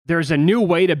There's a new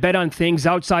way to bet on things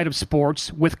outside of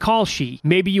sports with Kalshi.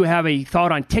 Maybe you have a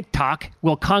thought on TikTok.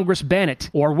 Will Congress ban it?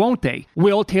 Or won't they?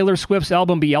 Will Taylor Swift's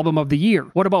album be Album of the Year?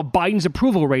 What about Biden's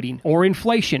approval rating? Or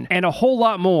inflation? And a whole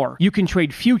lot more. You can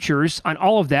trade futures on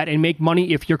all of that and make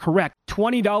money if you're correct.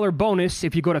 $20 bonus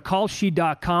if you go to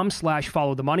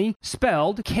kalshi.com/followthemoney,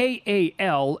 spelled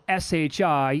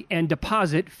KALSHI, and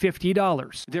deposit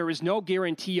 $50. There is no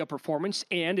guarantee of performance,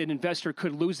 and an investor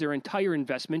could lose their entire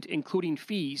investment, including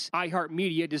fees.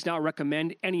 iHeartMedia does not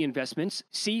recommend any investments.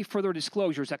 See further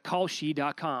disclosures at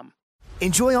kalshi.com.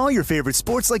 Enjoy all your favorite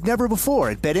sports like never before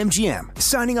at BetMGM.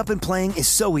 Signing up and playing is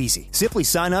so easy. Simply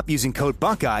sign up using code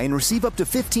Buckeye and receive up to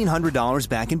 $1,500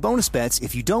 back in bonus bets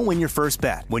if you don't win your first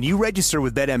bet. When you register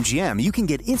with BetMGM, you can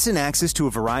get instant access to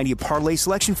a variety of parlay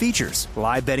selection features,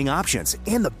 live betting options,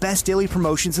 and the best daily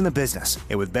promotions in the business.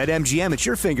 And with BetMGM at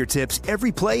your fingertips,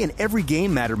 every play and every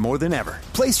game matter more than ever.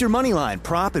 Place your moneyline,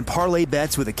 prop, and parlay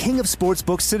bets with the king of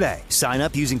sportsbooks today. Sign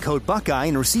up using code Buckeye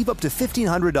and receive up to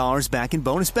 $1,500 back in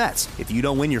bonus bets if you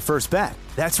don't win your first bet.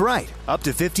 That's right, up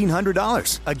to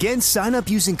 $1,500. Again, sign up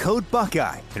using code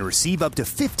Buckeye and receive up to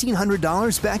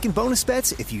 $1,500 back in bonus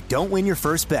bets if you don't win your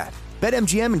first bet.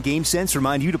 BetMGM and GameSense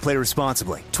remind you to play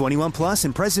responsibly. 21 plus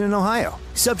and present in Ohio.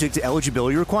 Subject to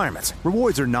eligibility requirements.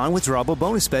 Rewards are non-withdrawable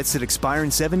bonus bets that expire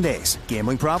in 7 days.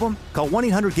 Gambling problem? Call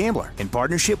 1-800-GAMBLER in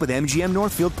partnership with MGM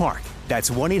Northfield Park. That's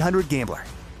 1-800-GAMBLER.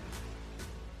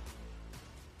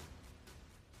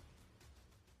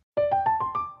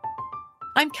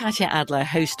 I'm Katya Adler,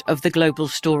 host of The Global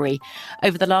Story.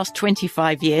 Over the last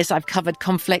 25 years, I've covered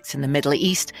conflicts in the Middle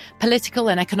East, political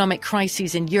and economic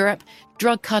crises in Europe,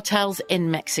 drug cartels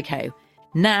in Mexico.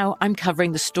 Now I'm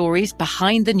covering the stories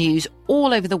behind the news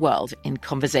all over the world in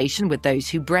conversation with those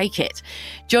who break it.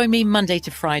 Join me Monday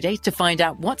to Friday to find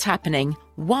out what's happening,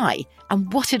 why,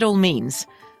 and what it all means.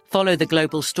 Follow The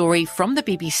Global Story from the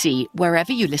BBC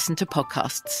wherever you listen to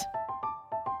podcasts.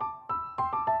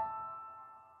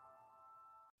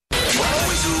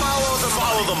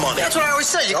 Follow the money. That's what I always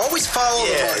say. You always follow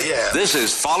the money. Yeah. This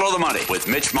is Follow the Money with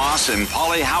Mitch Moss and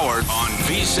Paulie Howard on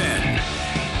VSiN.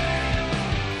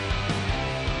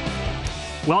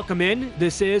 Welcome in.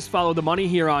 This is Follow the Money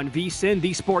here on VSiN,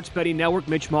 the sports betting network.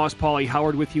 Mitch Moss, Paulie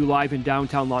Howard with you live in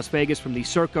downtown Las Vegas from the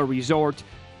Circa Resort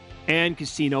and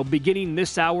Casino. Beginning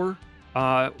this hour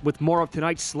with more of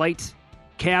tonight's slate.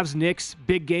 Cavs, Knicks,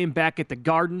 big game back at the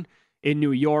Garden in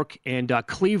New York. And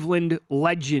Cleveland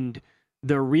legend,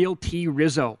 the real T.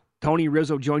 Rizzo. Tony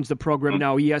Rizzo joins the program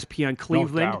now, ESPN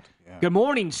Cleveland. No doubt. Yeah. Good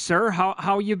morning, sir.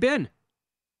 How you been?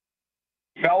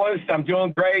 Fellas, I'm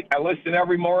doing great. I listen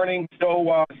every morning.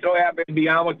 So happy to be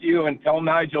on with you, and tell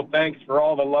Nigel thanks for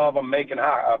all the love I'm making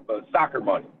soccer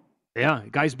money. Yeah,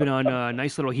 guy's been on a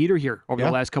nice little heater here over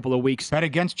the last couple of weeks. Bet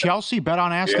against Chelsea, bet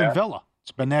on Aston Villa.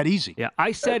 It's been that easy. Yeah,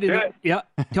 I said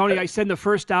Tony, I said in the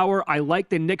first hour, I like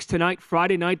the Knicks tonight.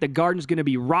 Friday night, the Garden's going to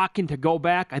be rocking to go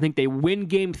back. I think they win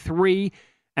Game 3.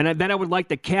 And then I would like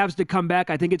the Cavs to come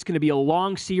back. I think it's going to be a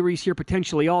long series here,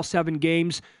 potentially all 7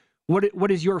 games.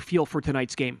 What is your feel for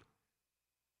tonight's game?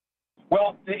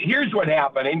 Well, here's what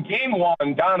happened. In Game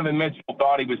 1, Donovan Mitchell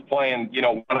thought he was playing,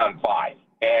 1-on-5.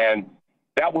 And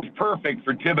that was perfect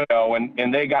for Thibodeau,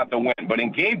 and they got the win. But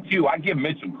in Game 2, I give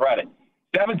Mitchell credit.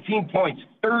 17 points,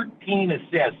 13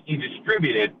 assists. He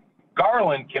distributed.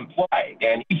 Garland can play,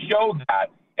 and he showed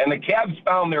that. And the Cavs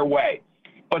found their way.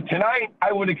 But tonight,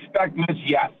 I would expect Mitch,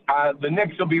 yes. The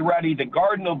Knicks will be ready. The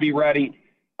Garden will be ready.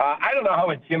 I don't know how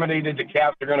intimidated the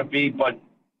Cavs are going to be, but,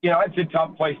 it's a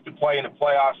tough place to play in the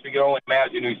playoffs. You can only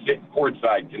imagine who's sitting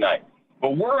courtside tonight.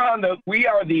 But we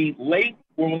are the late,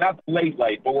 well, not the late,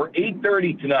 but we're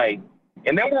 8:30 tonight.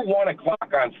 And then we're 1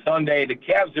 o'clock on Sunday. The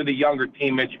Cavs are the younger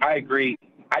team, Mitch. I agree.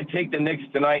 I take the Knicks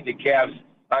tonight and the Cavs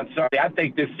on Sunday. I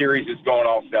think this series is going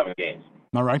all 7 games.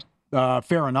 All right.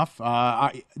 Fair enough.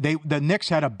 The Knicks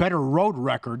had a better road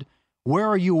record. Where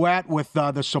are you at with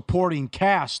the supporting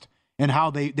cast and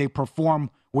how they perform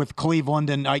with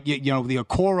Cleveland? And, the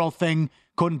Okoro thing,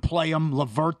 couldn't play him.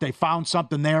 LeVert, they found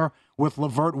something there with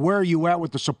LeVert. Where are you at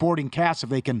with the supporting cast if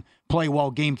they can play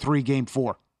well Game 3, Game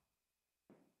 4?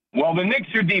 Well, the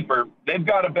Knicks are deeper. They've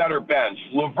got a better bench.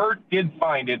 LeVert did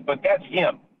find it, but that's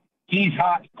him. He's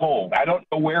hot and cold. I don't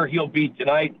know where he'll be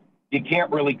tonight. You can't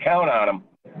really count on him.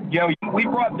 We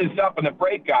brought this up in the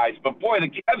break, guys, but, boy, the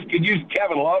Cavs could use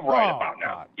Kevin Love about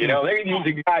now. They could use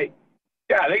a guy.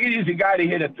 Yeah, they could use a guy to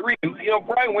hit a 3.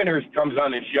 Brian Winters comes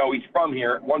on this show. He's from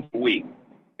here once a week.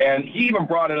 And he even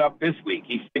brought it up this week.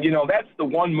 He said, that's the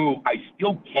one move I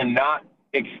still cannot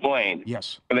explain.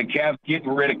 Yes. For the Cavs getting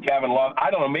rid of Kevin Love.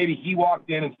 I don't know. Maybe he walked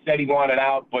in and said he wanted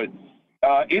out, but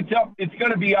it's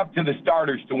going to be up to the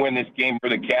starters to win this game for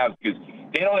the Cavs because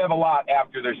They don't have a lot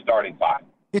after their starting five.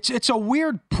 It's a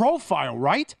weird profile,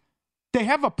 right? They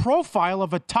have a profile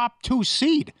of a top 2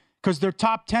 seed because they're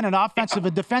top 10 in offensive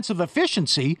and defensive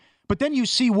efficiency. But then you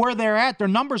see where they're at. Their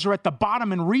numbers are at the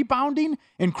bottom in rebounding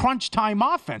and crunch time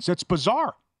offense. It's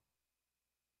bizarre.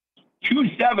 2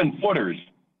 7-footers,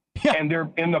 and they're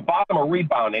in the bottom of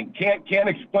rebounding. Can't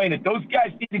explain it. Those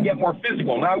guys need to get more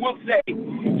physical. Now, I will say,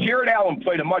 Jared Allen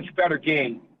played a much better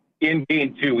game in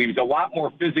Game 2. He was a lot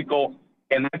more physical,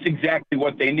 and that's exactly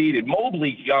what they needed.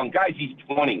 Mobley's young. Guys, he's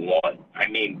 21. I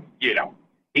mean,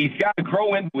 he's got to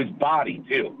grow into his body,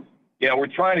 too. We're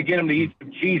trying to get him to eat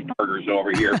some cheeseburgers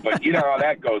over here, but you know how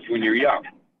that goes when you're young.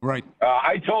 Right.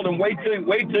 I told him, wait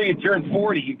till you turn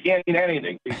 40. You can't eat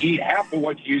anything. You eat half of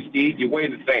what you used to eat. You weigh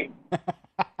the same.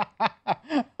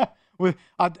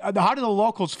 How do the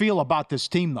locals feel about this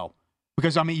team, though?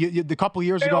 Because, I mean, a couple of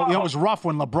years ago, it was rough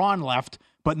when LeBron left,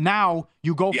 but now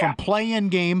you go from play-in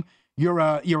game.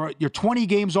 You're 20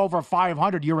 games over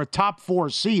 500. You're a top 4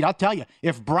 seed. I'll tell you,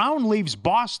 if Brown leaves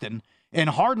Boston and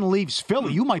Harden leaves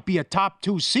Philly, you might be a top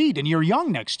 2 seed, and you're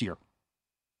young next year.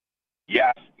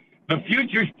 Yes. The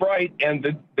future's bright, and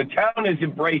the town has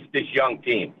embraced this young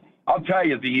team. I'll tell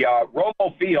you, the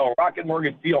Romo Field, Rocket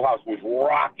Mortgage Fieldhouse was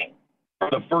rocking for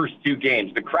the first 2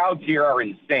 games. The crowds here are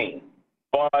insane.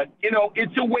 But,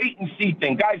 it's a wait-and-see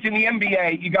thing. Guys, in the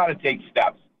NBA, you got to take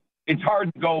steps. It's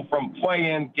hard to go from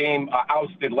play-in game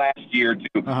ousted last year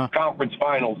to conference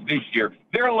finals this year.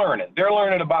 They're learning. They're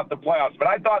learning about the playoffs. But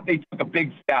I thought they took a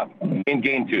big step in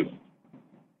Game 2.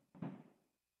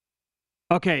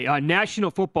 Okay,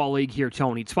 National Football League here,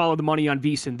 Tony. It's Follow the Money on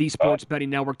VSiN, the Sports Betting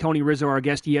Network. Tony Rizzo, our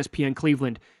guest, ESPN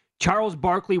Cleveland. Charles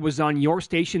Barkley was on your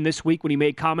station this week when he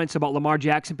made comments about Lamar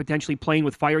Jackson potentially playing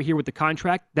with fire here with the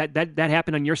contract. That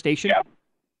happened on your station? Yeah.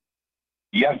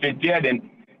 Yes, it did. And,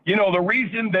 the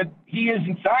reason that he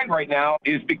isn't signed right now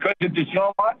is because of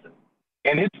Deshaun Watson.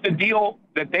 And it's the deal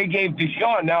that they gave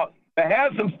Deshaun. Now, the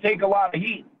Haslam's take a lot of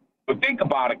heat. But think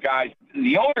about it, guys.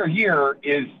 The owner here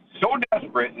is so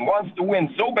desperate and wants to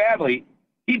win so badly,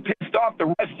 he pissed off the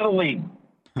rest of the league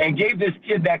and gave this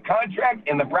kid that contract,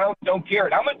 and the Browns don't care.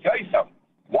 And I'm going to tell you something.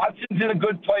 Watson's in a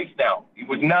good place now. He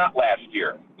was not last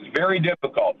year. It was very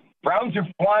difficult. Browns are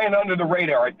flying under the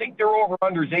radar. I think their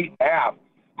over-under is 8.5.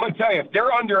 I'm going to tell you, if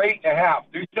they're under 8.5,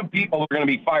 there's some people who are going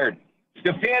to be fired.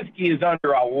 Stefanski is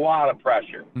under a lot of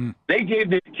pressure. They gave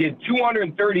this kid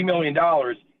 $230 million,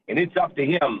 and it's up to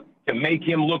him to make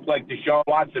him look like Deshaun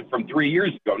Watson from 3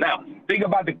 years ago. Now, think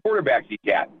about the quarterbacks he's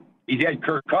had. He's had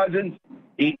Kirk Cousins.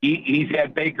 He's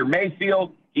had Baker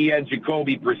Mayfield. He had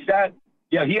Jacoby Brissett.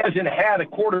 Yeah, he hasn't had a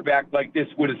quarterback like this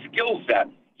with a skill set.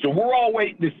 So we're all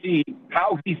waiting to see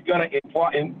how he's going to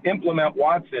implement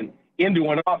Watson into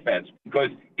an offense, because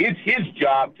it's his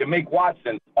job to make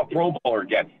Watson a Pro Bowler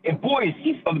again. And boy,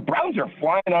 the Browns are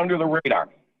flying under the radar.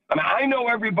 I mean, I know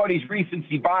everybody's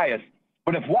recency bias,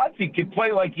 but if Watson could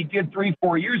play like he did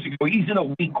 3-4 years ago, he's an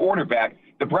elite quarterback.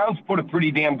 The Browns put a pretty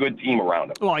damn good team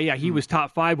around him. Well, yeah, he was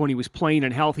top 5 when he was playing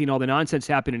and healthy and all the nonsense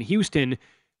happened in Houston.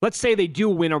 Let's say they do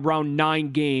win around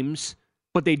 9 games,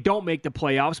 but they don't make the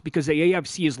playoffs because the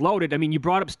AFC is loaded. I mean, you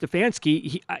brought up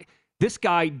Stefanski. This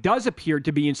guy does appear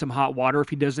to be in some hot water if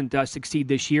he doesn't succeed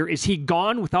this year. Is he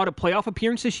gone without a playoff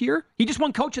appearance this year? He just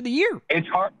won Coach of the Year. It's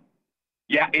hard.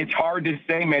 Yeah, it's hard to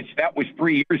say, Mitch. That was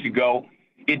 3 years ago.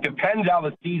 It depends how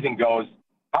the season goes,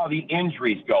 how the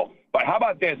injuries go. But how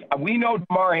about this? We know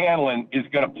Damar Hamlin is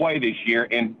going to play this year.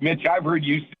 And, Mitch, I've heard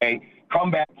you say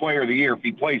comeback player of the year. If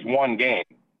he plays 1 game,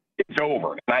 it's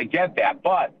over. And I get that.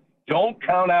 But don't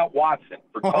count out Watson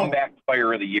for comeback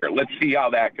player of the year. Let's see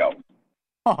how that goes.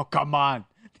 Oh, come on.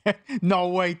 No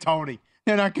way, Tony.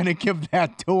 They're not going to give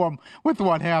that to him with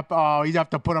what happened. Oh, he'd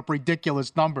have to put up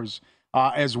ridiculous numbers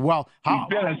as well. He's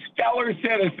been a stellar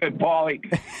citizen, Paulie.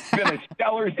 He's been a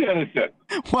stellar citizen.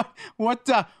 I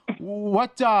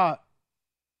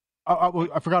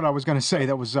forgot what I was going to say.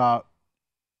 That was I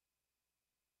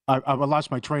lost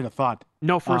my train of thought.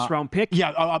 No first-round pick?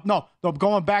 Yeah, no,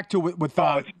 going back to with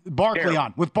Barkley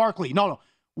on. With Barkley. No.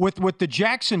 With the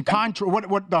Jackson contract,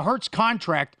 what the Hurts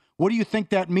contract, what do you think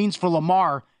that means for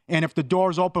Lamar, and if the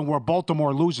door's open where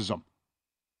Baltimore loses him?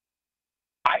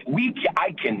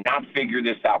 I cannot figure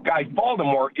this out. Guys,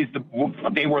 Baltimore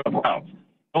they were the Browns.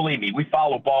 Believe me, we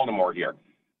follow Baltimore here.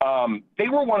 They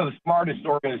were one of the smartest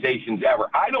organizations ever.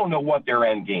 I don't know what their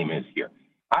end game is here.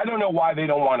 I don't know why they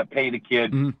don't want to pay the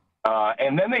kid. Mm-hmm.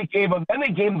 And then they gave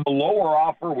him the lower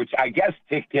offer, which I guess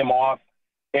ticked him off.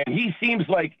 And he seems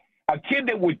like a kid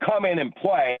that would come in and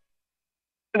play,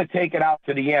 going to take it out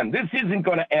to the end. This isn't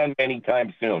going to end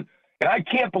anytime soon. And I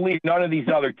can't believe none of these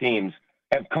other teams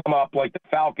have come up like the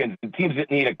Falcons and teams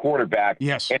that need a quarterback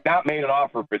yes, and not made an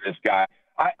offer for this guy.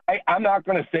 I'm not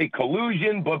going to say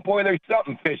collusion, but boy, there's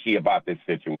something fishy about this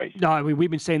situation. No, I mean, we've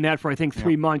been saying that for, I think,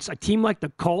 3 months. A team like the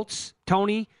Colts,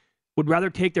 Tony, would rather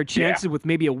take their chances with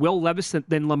maybe a Will Levis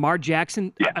than Lamar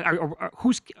Jackson.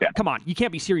 Come on, you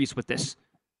can't be serious with this.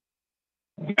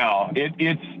 No,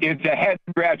 it's a head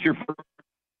scratcher for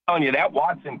telling you that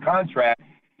Watson contract.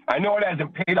 I know it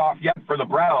hasn't paid off yet for the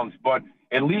Browns, but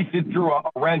at least it threw a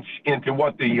wrench into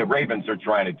what the Ravens are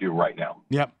trying to do right now.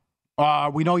 Yep.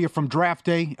 We know you from Draft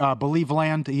Day, Believe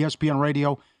Land, ESPN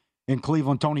Radio in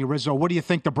Cleveland, Tony Rizzo. What do you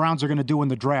think the Browns are going to do in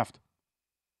the draft?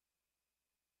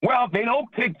 Well, they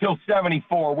don't pick till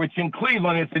 74, which in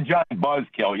Cleveland, it's a giant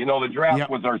buzzkill. You know, the draft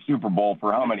was our Super Bowl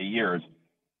for how many years?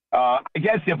 I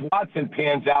guess if Watson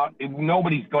pans out,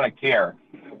 nobody's going to care.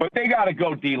 But they got to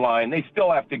go D-line. They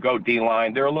still have to go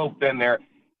D-line. They're a little thin there.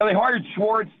 And they hired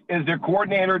Schwartz as their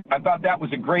coordinator. I thought that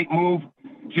was a great move.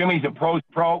 Jimmy's a pro's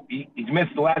pro. He's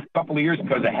missed the last couple of years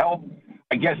because of health.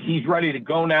 I guess he's ready to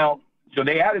go now. So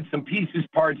they added some pieces,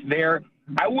 parts there.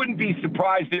 I wouldn't be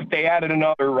surprised if they added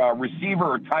another receiver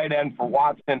or tight end for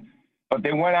Watson. But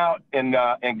they went out and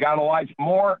got Elijah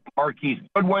Moore, Marquise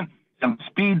Goodwin, some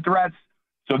speed threats.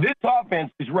 So this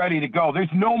offense is ready to go. There's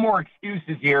no more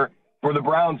excuses here for the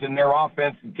Browns and their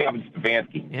offense and Kevin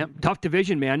Stefanski. Yep, tough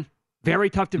division, man. Very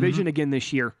tough division again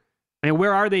this year. I mean,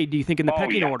 where are they, do you think, in the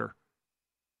pecking order?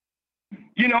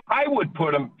 You know, I would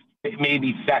put them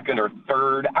maybe second or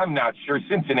third. I'm not sure.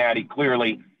 Cincinnati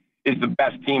clearly is the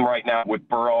best team right now with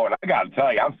Burrow. And I got to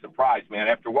tell you, I'm surprised, man.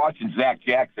 After watching Zach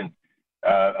Jackson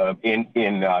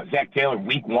in Zach Taylor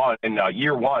week one in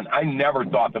year one, I never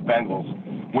thought the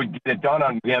Bengals would get it done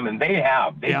on him, and they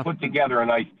have. They put together a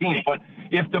nice team. But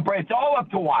it's all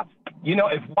up to Watson. You know,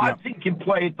 if Watson can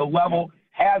play at the level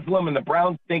Haslam and the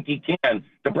Browns think he can,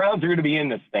 the Browns are going to be in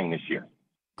this thing this year.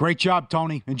 Great job,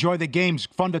 Tony. Enjoy the games.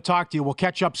 Fun to talk to you. We'll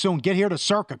catch up soon. Get here to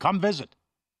Circa. Come visit.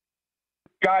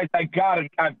 Guys, I've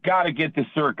got to get to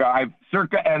Circa. I've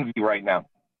Circa envy right now.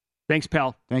 Thanks,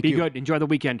 pal. Thank you. Be good. Enjoy the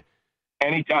weekend.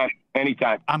 Anytime.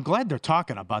 I'm glad they're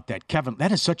talking about that, Kevin.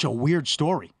 That is such a weird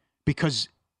story because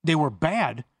they were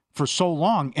bad for so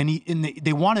long, and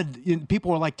they wanted, people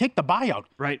were like, take the buyout.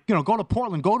 Right. You know, go to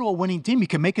Portland, go to a winning team. You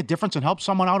can make a difference and help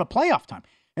someone out at playoff time.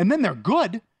 And then they're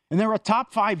good, and they're a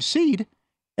top 5 seed,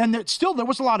 and there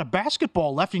was a lot of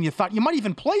basketball left, and you thought you might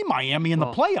even play Miami in the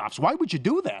playoffs. Why would you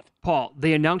do that? Paul,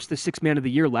 they announced the 6th man of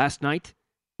the year last night.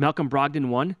 Malcolm Brogdon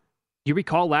won. Do you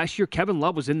recall last year, Kevin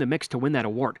Love was in the mix to win that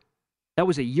award? That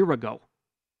was a year ago.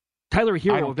 Tyler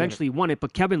Hero eventually won it,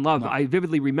 but Kevin Love, I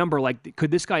vividly remember, like, could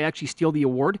this guy actually steal the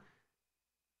award?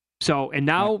 So, and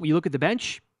now you look at the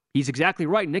bench, he's exactly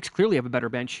right. Knicks clearly have a better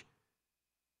bench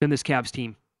than this Cavs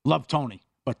team. Love Tony,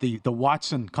 but the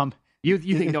Watson You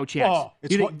think no chance?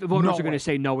 You think the voters are going to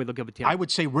say no, they'll give it to him? I would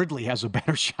say Ridley has a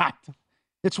better shot.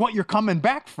 It's what you're coming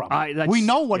back from. We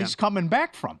know what he's coming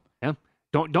back from. Yeah.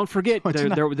 Don't forget,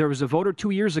 there was a voter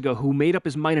 2 years ago who made up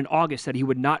his mind in August that he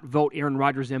would not vote Aaron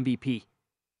Rodgers MVP.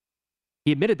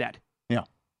 He admitted that. Yeah.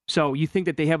 So you think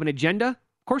that they have an agenda?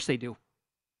 Of course they do.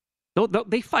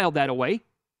 They filed that away.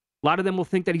 A lot of them will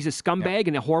think that he's a scumbag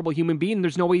and a horrible human being, and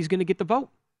there's no way he's going to get the vote.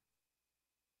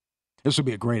 This will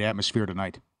be a great atmosphere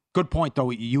tonight. Good point, though,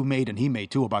 you made and he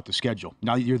made, too, about the schedule.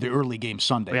 Now you're the early game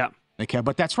Sunday. Yeah. Okay,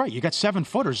 but that's right. You got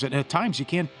 7-footers, and at times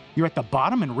you're at the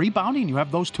bottom and rebounding. You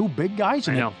have those two big guys,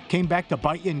 and it came back to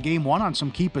bite you in game one on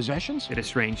some key possessions. It is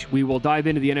strange. We will dive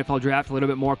into the NFL draft a little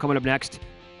bit more coming up next.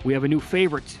 We have a new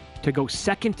favorite to go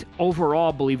second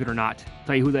overall, believe it or not. I'll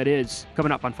tell you who that is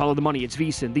coming up on Follow the Money. It's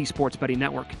VSiN, the Sports Betting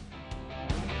Network.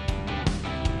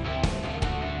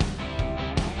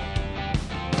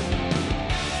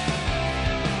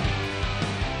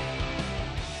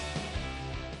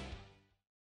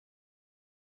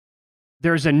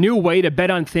 There's a new way to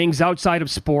bet on things outside of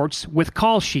sports with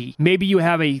Kalshi. Maybe you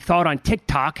have a thought on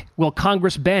TikTok. Will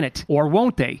Congress ban it? Or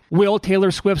won't they? Will Taylor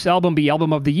Swift's album be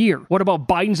Album of the Year? What about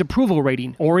Biden's approval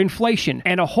rating? Or inflation?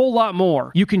 And a whole lot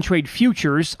more. You can trade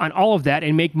futures on all of that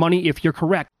and make money if you're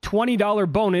correct.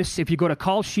 $20 bonus if you go to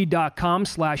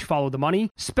kalshi.com/followthemoney,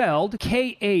 spelled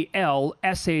KALSHI,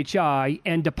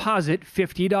 and deposit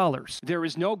 $50. There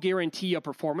is no guarantee of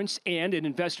performance, and an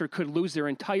investor could lose their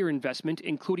entire investment,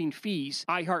 including fees.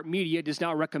 iHeartMedia does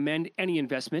not recommend any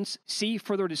investments. See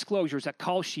further disclosures at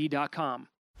kalshi.com.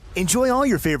 Enjoy all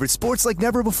your favorite sports like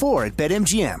never before at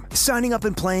BetMGM. Signing up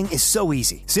and playing is so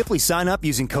easy. Simply sign up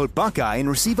using code Buckeye and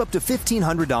receive up to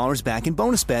 $1,500 back in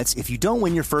bonus bets if you don't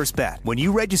win your first bet. When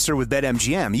you register with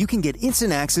BetMGM, you can get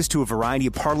instant access to a variety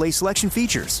of parlay selection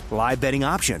features, live betting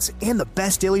options, and the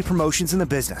best daily promotions in the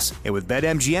business. And with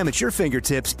BetMGM at your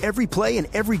fingertips, every play and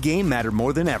every game matter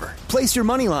more than ever. Place your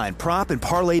moneyline, prop, and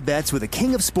parlay bets with the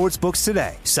king of sportsbooks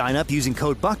today. Sign up using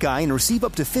code Buckeye and receive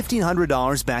up to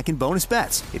 $1,500 back in bonus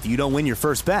bets if you don't win your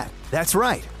first bet. That's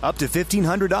right, up to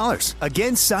 $1,500.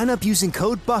 Again, sign up using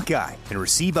code Buckeye and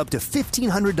receive up to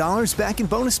 $1,500 back in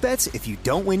bonus bets if you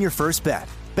don't win your first bet.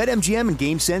 BetMGM and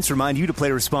GameSense remind you to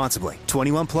play responsibly.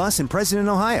 21 plus and present in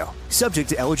Ohio. Subject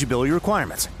to eligibility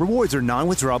requirements. Rewards are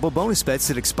non-withdrawable bonus bets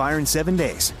that expire in 7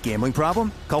 days. Gambling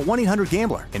problem? Call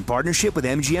 1-800-GAMBLER in partnership with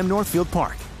MGM Northfield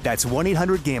Park. That's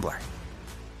 1-800-GAMBLER.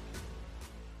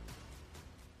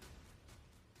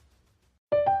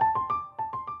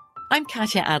 I'm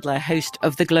Katya Adler, host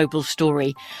of The Global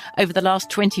Story. Over the last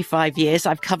 25 years,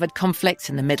 I've covered conflicts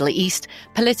in the Middle East,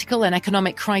 political and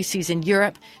economic crises in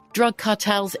Europe, drug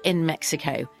cartels in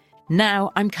Mexico.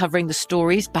 Now I'm covering the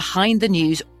stories behind the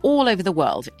news all over the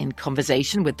world in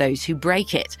conversation with those who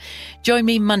break it. Join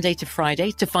me Monday to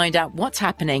Friday to find out what's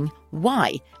happening,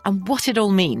 why, and what it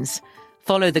all means.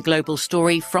 Follow The Global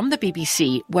Story from the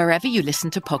BBC wherever you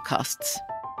listen to podcasts.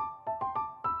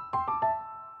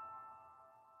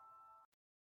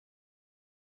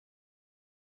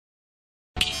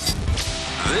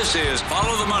 This is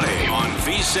Follow the Money on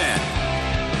VSiN.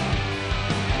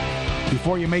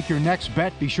 Before you make your next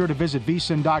bet, be sure to visit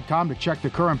vsin.com to check the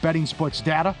current betting splits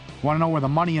data. Want to know where the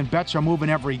money and bets are moving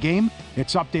every game?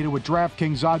 It's updated with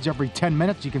DraftKings odds every 10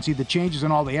 minutes. You can see the changes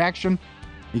in all the action.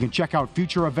 You can check out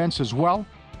future events as well.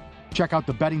 Check out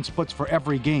the betting splits for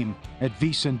every game at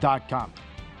vsin.com.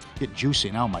 Get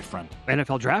juicy now, my friend.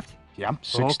 NFL draft? Yeah,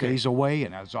 6 days away,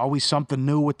 and there's always something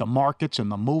new with the markets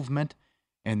and the movement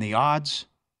and the odds.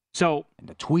 So, and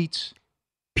the tweets.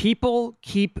 People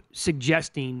keep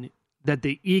suggesting that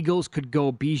the Eagles could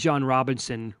go Bijan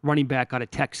Robinson, running back out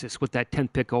of Texas, with that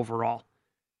 10th pick overall.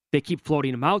 They keep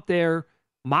floating him out there,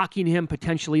 mocking him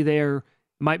potentially there.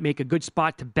 Might make a good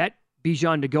spot to bet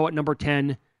Bijan to go at number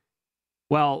 10.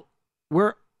 Well,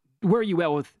 where are you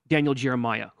at with Daniel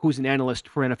Jeremiah, who's an analyst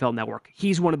for NFL Network?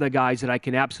 He's one of the guys that I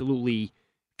can absolutely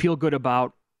feel good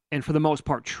about and for the most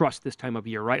part trust this time of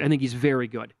year, right? I think he's very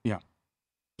good. Yeah.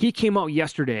 He came out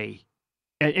yesterday,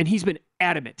 and he's been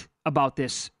adamant about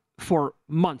this for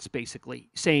months, basically,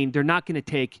 saying they're not going to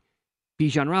take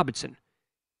Bijan Robinson.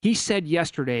 He said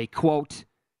yesterday, quote,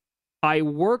 "I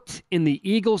worked in the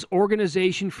Eagles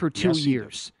organization for 2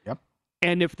 years. Yep.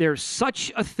 And if there's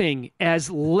such a thing as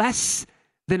less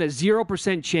than a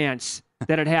 0% chance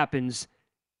that it happens,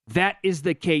 that is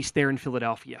the case there in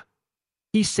Philadelphia."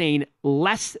 He's saying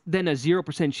less than a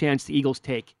 0% chance the Eagles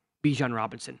take Bijan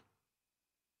Robinson.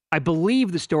 I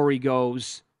believe the story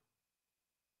goes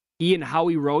he and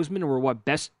Howie Roseman were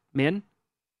best men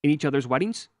in each other's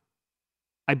weddings?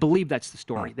 I believe that's the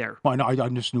story there. Well, no, I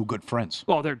just knew good friends.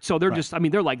 Well, they're right. Just,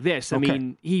 they're like this. Okay. I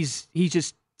mean, he's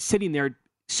just sitting there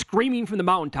screaming from the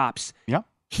mountaintops. Yeah.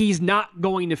 He's not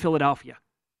going to Philadelphia.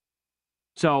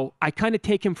 So I kind of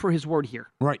take him for his word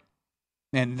here. Right.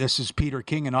 And this is Peter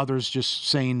King and others just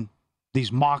saying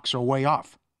these mocks are way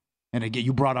off. And again,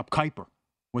 you brought up Kuiper.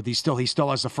 He still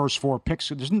has the first 4 picks.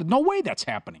 There's no way that's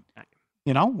happening.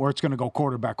 Where it's going to go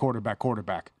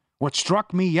quarterback. What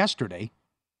struck me yesterday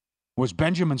was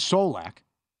Benjamin Solak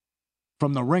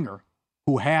from The Ringer,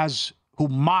 who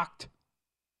mocked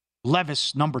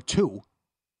Levis number 2,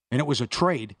 and it was a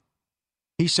trade.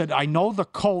 He said, "I know the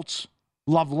Colts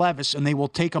love Levis, and they will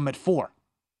take him at 4.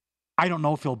 I don't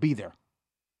know if he'll be there."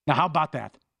 Now, how about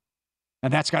that?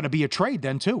 And that's got to be a trade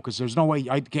then, too, because there's no way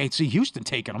I can't see Houston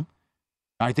taking him.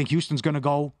 I think Houston's going to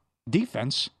go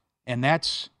defense, and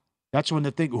that's when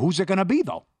the thing, who's it going to be,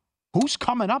 though? Who's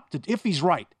coming up if he's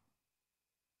right?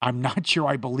 I'm not sure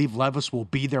I believe Levis will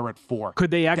be there at 4. Could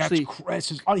they actually?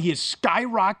 He has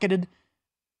skyrocketed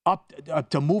up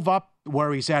to move up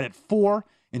where he's at 4.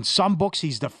 In some books,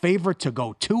 he's the favorite to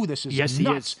go 2. This is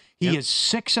nuts. He is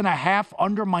 6.5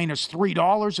 under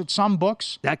 -$3 at some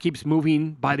books. That keeps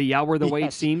moving by the hour the way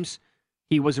it seems.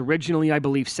 He was originally, I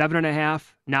believe,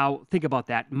 7.5. Now, think about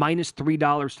that.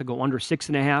 -$3 to go under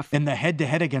 6.5. And the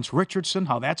head-to-head against Richardson,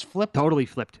 how that's flipped? Totally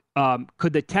flipped.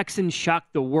 Could the Texans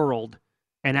shock the world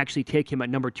and actually take him at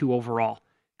number 2 overall?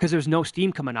 Because there's no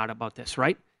steam coming out about this,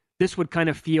 right? This would kind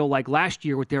of feel like last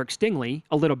year with Derek Stingley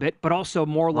a little bit, but also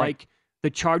more like the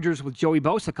Chargers with Joey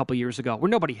Bosa a couple years ago, where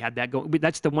nobody had that going.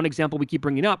 That's the one example we keep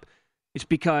bringing up. It's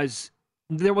because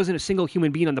there wasn't a single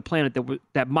human being on the planet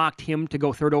that mocked him to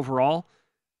go third overall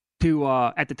to,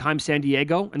 at the time, San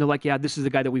Diego. And they're like, yeah, this is the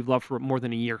guy that we've loved for more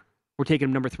than a year. We're taking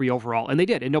him number 3 overall. And they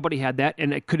did. And nobody had that.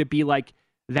 And could it be like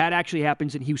that actually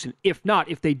happens in Houston? If not,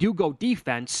 if they do go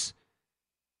defense,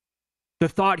 the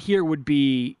thought here would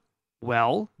be,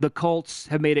 well, the Colts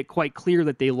have made it quite clear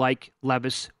that they like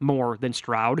Levis more than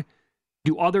Stroud.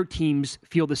 Do other teams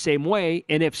feel the same way?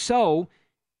 And if so,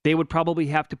 they would probably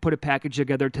have to put a package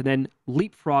together to then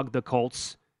leapfrog the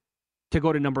Colts to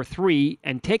go to number 3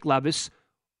 and take Levis.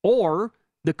 Or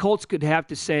the Colts could have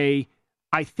to say,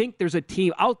 I think there's a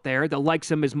team out there that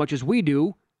likes him as much as we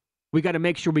do. We got to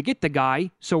make sure we get the guy,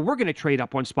 so we're going to trade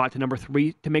up one spot to number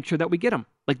 3 to make sure that we get him.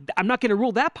 Like, I'm not going to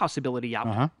rule that possibility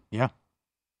out. Yeah.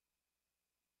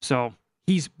 So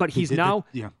he's now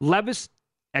Levis,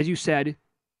 as you said,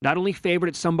 not only favored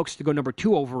at some books to go number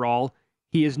 2 overall,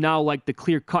 he is now like the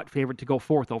clear-cut favorite to go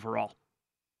 4th overall.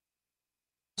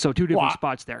 So 2 different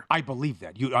spots there. I believe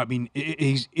that.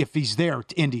 If he's there,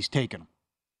 Indy's taking him.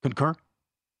 Concur?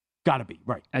 Got to be,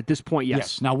 right. At this point,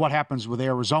 yes. Now, what happens with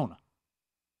Arizona?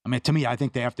 I mean, to me, I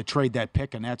think they have to trade that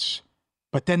pick, and that's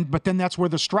 – but then that's where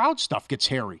the Stroud stuff gets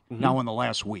hairy now in the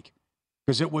last week.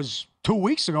 Because it was 2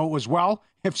 weeks ago, it was, well,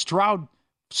 if Stroud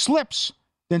slips,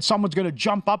 then someone's going to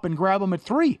jump up and grab him at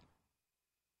 3.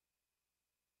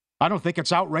 I don't think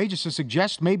it's outrageous to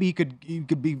suggest maybe he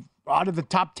could be out of the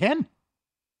top 10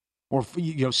 or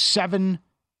 7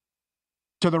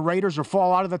 to the Raiders or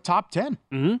fall out of the top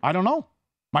 10. I don't know.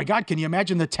 My God, can you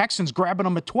imagine the Texans grabbing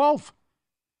him at 12?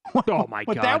 Oh, my God.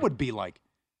 What that would be like.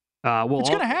 Well, it's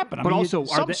going to happen. But also,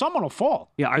 someone will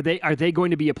fall. Yeah, are they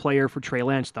going to be a player for Trey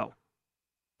Lance, though?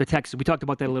 The Texans. We talked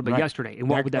about that a little bit yesterday. And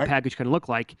what would that package kind of look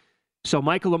like? So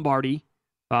Michael Lombardi,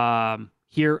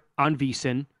 here on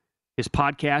VSiN, his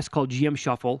podcast called GM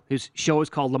Shuffle. His show is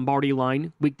called Lombardi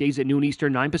Line, weekdays at noon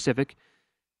Eastern, 9 Pacific.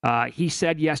 He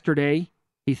said yesterday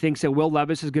he thinks that Will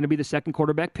Levis is going to be the second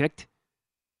quarterback picked.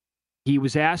 He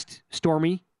was asked,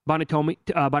 Stormy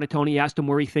Bonatoni asked him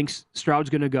where he thinks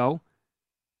Stroud's going to go.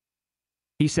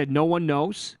 He said no one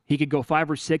knows. He could go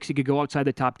 5 or 6. He could go outside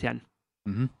the top 10.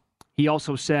 He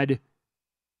also said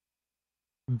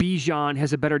Bijan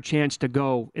has a better chance to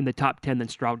go in the top 10 than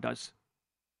Stroud does.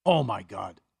 Oh, my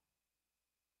God.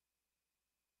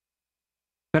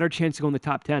 Better chance to go in the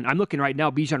top 10. I'm looking right now,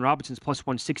 Bijan Robinson's plus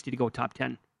 160 to go top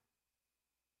 10.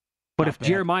 But if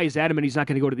Jeremiah is adamant he's not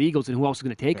going to go to the Eagles, then who else is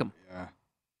going to take him? Yeah.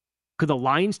 Could the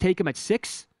Lions take him at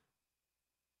 6?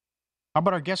 How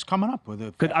about our guest coming up with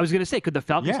it? I was going to say, could the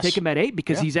Falcons take him at 8?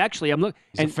 Because he's actually,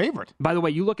 he's a favorite. By the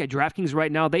way, you look at DraftKings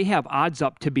right now, they have odds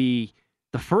up to be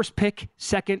the first pick,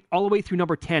 second, all the way through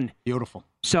number 10. Beautiful.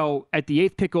 So at the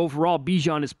 8th pick overall,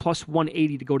 Bijan is plus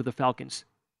 180 to go to the Falcons.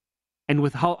 And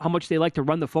with how much they like to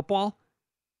run the football,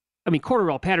 I mean,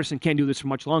 Cordarrelle Patterson can't do this for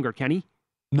much longer, can he?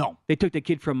 No. They took the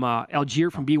kid from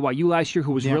Algier from BYU last year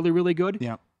who was really, really good.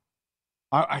 Yeah.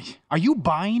 Are you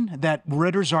buying that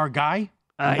Ritter's our guy?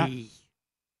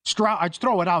 Stroud, I'd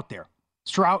throw it out there.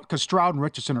 Because Stroud and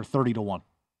Richardson are 30-1.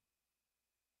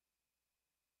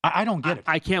 I don't get it.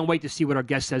 I can't wait to see what our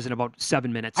guest says in about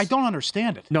 7 minutes. I don't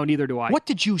understand it. No, neither do I. What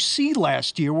did you see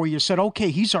last year where you said,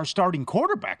 okay, he's our starting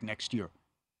quarterback next year?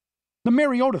 The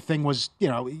Mariota thing was,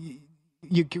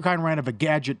 you kind of ran of a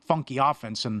gadget, funky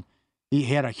offense, and he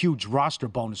had a huge roster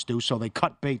bonus due, so they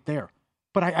cut bait there.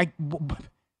 But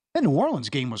the New Orleans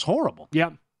game was horrible.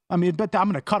 Yeah. I mean, but I'm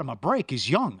going to cut him a break. He's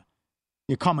young.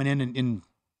 You're coming in and you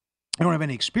don't have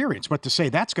any experience. But to say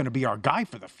that's going to be our guy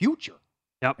for the future,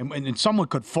 and someone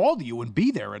could fall to you and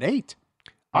be there at 8,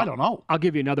 I don't know. I'll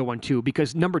give you another one, too,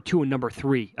 because number 2 and number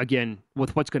 3, again,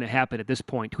 with what's going to happen at this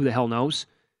point, who the hell knows?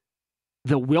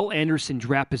 The Will Anderson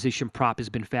draft position prop has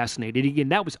been fascinating. Again,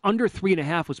 that was under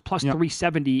 3.5, was plus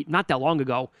 370 not that long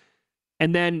ago.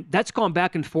 And then that's gone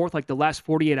back and forth like the last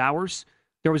 48 hours.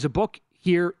 There was a book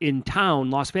here in town,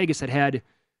 Las Vegas, that had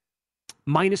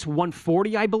minus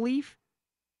 140, I believe.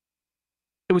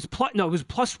 It was plus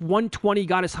 120,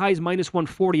 got as high as minus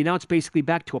 140, and now it's basically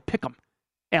back to a pick'em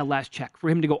at last check for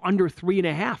him to go under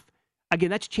 3.5. Again,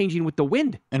 that's changing with the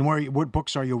wind. And what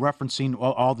books are you referencing?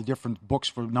 All the different books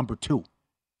for number 2?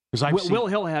 Because Will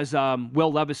Hill has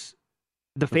Will Levis,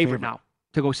 the favorite now,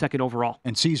 to go second overall.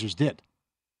 And Caesars did.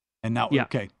 And now,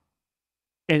 okay.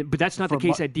 But that's not the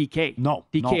case at DK. No.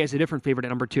 DK has a different favorite at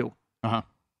number 2.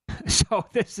 So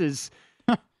this is,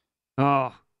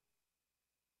 I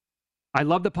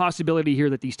love the possibility here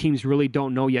that these teams really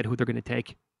don't know yet who they're going to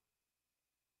take.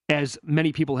 As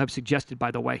many people have suggested,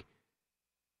 by the way.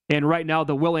 And right now,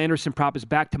 the Will Anderson prop is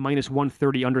back to minus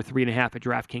 130, under 3.5 at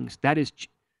DraftKings. That is,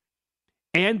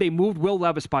 and they moved Will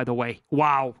Levis, by the way.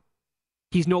 Wow.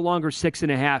 He's no longer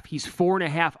 6.5. He's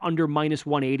 4.5 under minus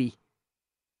 180.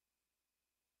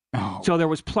 Oh. So there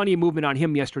was plenty of movement on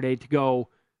him yesterday to go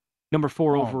number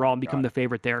 4 overall and become the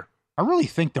favorite there. I really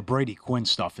think the Brady Quinn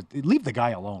stuff, leave the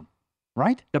guy alone,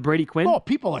 right? The Brady Quinn? Oh,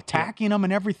 people attacking him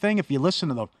and everything. If you listen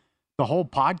to the whole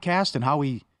podcast and how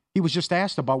he was just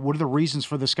asked about what are the reasons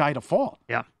for this guy to fall.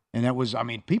 Yeah. And that was,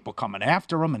 people coming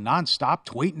after him and nonstop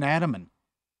tweeting at him. And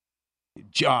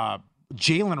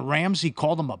Jalen Ramsey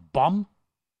called him a bum.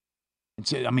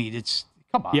 It's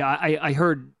come on. Yeah, I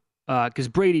heard, because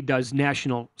Brady does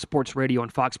national sports radio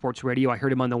and Fox Sports Radio. I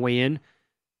heard him on the way in.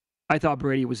 I thought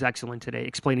Brady was excellent today,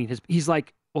 explaining he's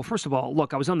like, well, first of all,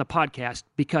 look, I was on the podcast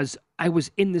because I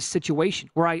was in this situation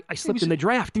where I slipped in the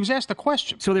draft. He was asked a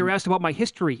question. So they were asked about my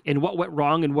history and what went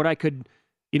wrong and what I could,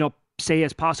 say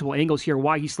as possible angles here,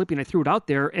 why he's slipping. I threw it out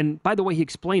there. And by the way, he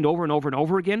explained over and over and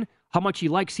over again how much he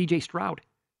likes C.J. Stroud.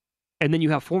 And then you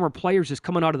have former players just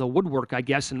coming out of the woodwork, I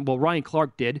guess. And, Ryan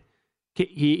Clark did.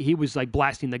 He was like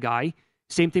blasting the guy.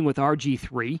 Same thing with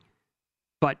RG3.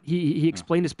 But he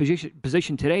explained his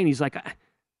position today, and he's like,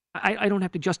 I don't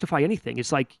have to justify anything.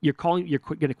 It's like you're going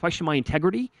to question my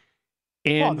integrity.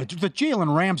 And the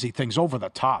Jalen Ramsey thing's over the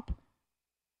top.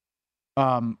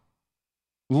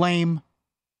 Lame.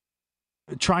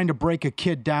 Trying to break a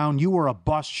kid down. You were a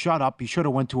bust. Shut up. You should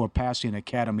have went to a passing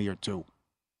academy or two.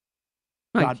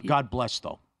 God bless,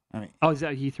 though. Is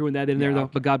that he threw that in there, though?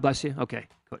 But God bless you? Okay,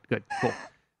 good, cool.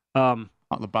 All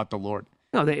about the Lord.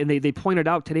 No, they pointed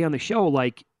out today on the show,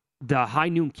 like, the high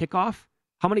noon kickoff.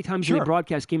 How many times do they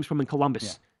broadcast games from in Columbus?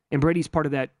 Yeah. And Brady's part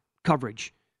of that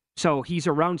coverage. So he's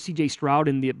around C.J. Stroud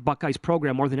in the Buckeyes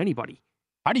program more than anybody.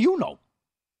 How do you know?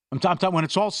 I'm talking when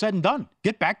it's all said and done.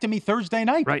 Get back to me Thursday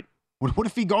night. Right. What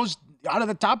if he goes out of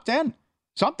the top 10?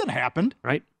 Something happened.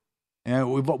 Right.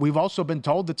 And we've also been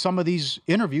told that some of these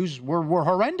interviews were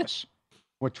horrendous,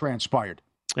 what transpired.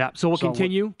 Yeah, so we'll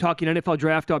continue talking NFL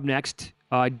draft up next.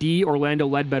 D. Orlando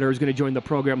Ledbetter is going to join the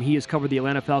program. He has covered the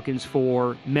Atlanta Falcons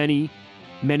for many,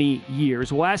 many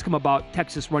years. We'll ask him about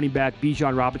Texas running back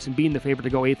Bijan Robinson being the favorite to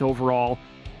go 8th overall.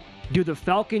 Do the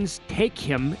Falcons take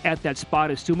him at that spot,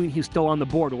 assuming he's still on the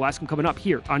board? We'll ask him coming up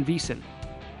here on VSiN.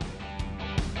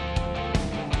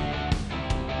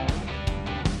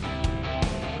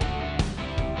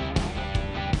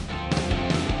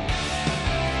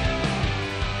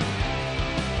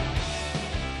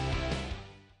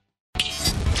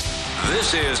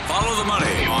 This is Follow the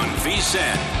Money on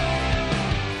VSiN.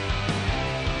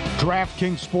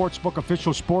 DraftKings Sportsbook,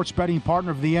 official sports betting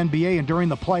partner of the NBA, and during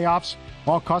the playoffs,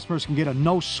 all customers can get a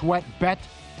no-sweat bet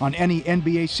on any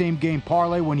NBA same-game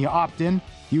parlay when you opt in.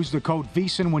 Use the code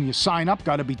VSiN when you sign up.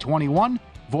 Got to be 21.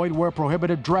 Void where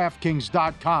prohibited.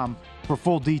 DraftKings.com for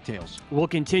full details. We'll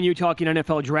continue talking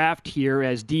NFL draft here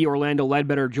as D. Orlando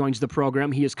Ledbetter joins the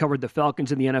program. He has covered the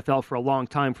Falcons in the NFL for a long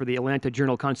time for the Atlanta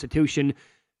Journal-Constitution.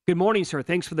 Good morning, sir.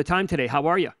 Thanks for the time today. How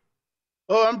are you?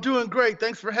 Oh, I'm doing great.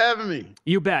 Thanks for having me.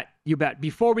 You bet. You bet.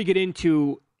 Before we get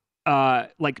into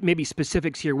maybe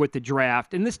specifics here with the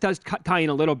draft, and this does tie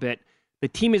in a little bit, the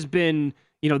team has been,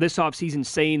 this offseason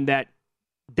saying that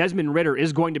Desmond Ridder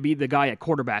is going to be the guy at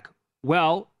quarterback.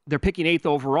 Well, they're picking 8th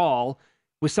overall.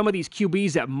 With some of these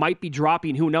QBs that might be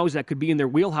dropping, who knows, that could be in their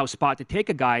wheelhouse spot to take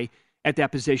a guy at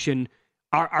that position.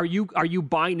 Are you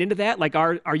buying into that? Like,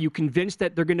 are you convinced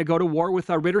that they're going to go to war with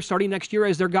Ridder starting next year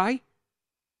as their guy?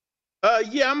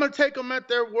 Yeah, I'm going to take them at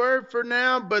their word for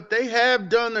now, but they have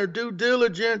done their due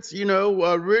diligence.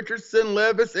 Richardson,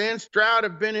 Levis, and Stroud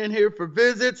have been in here for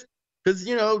visits because,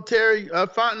 Terry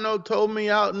Fontenot told me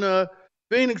out in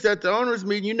Phoenix at the owners'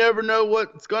 meeting, you never know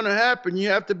what's going to happen. You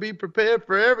have to be prepared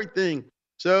for everything.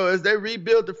 So as they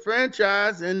rebuild the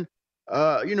franchise and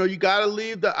you got to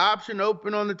leave the option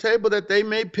open on the table that they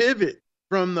may pivot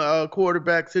from the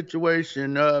quarterback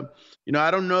situation. I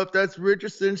don't know if that's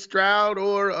Richardson, Stroud,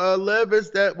 or Levis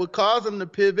that would cause them to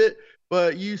pivot,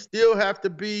 but you still have to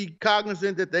be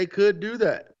cognizant that they could do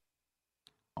that.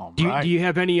 Do you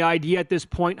have any idea at this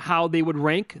point how they would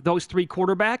rank those 3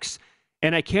 quarterbacks?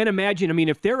 And I can't imagine,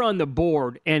 if they're on the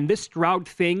board and this Stroud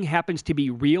thing happens to be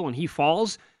real and he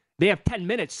falls, they have 10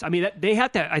 minutes. They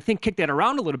have to, I think, kick that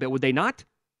around a little bit, would they not?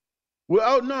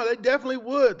 Well, no, they definitely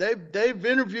would. They've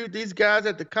interviewed these guys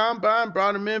at the Combine,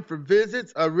 brought them in for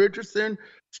visits. Richardson,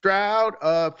 Stroud,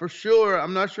 for sure.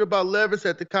 I'm not sure about Levis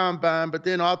at the Combine, but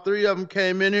then all 3 of them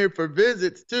came in here for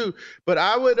visits too. But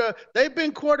I would, they've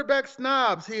been quarterback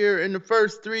snobs here in the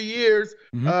first 3 years.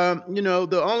 Mm-hmm.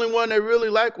 The only one they really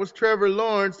liked was Trevor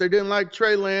Lawrence. They didn't like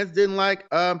Trey Lance, didn't like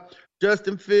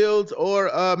Justin Fields or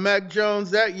Mac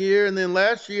Jones that year. And then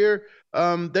last year,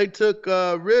 they took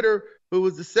Ridder, who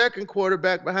was the second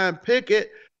quarterback behind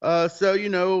Pickett.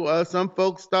 So some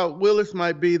folks thought Willis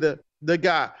might be the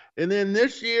guy. And then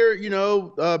this year,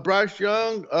 Bryce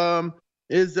Young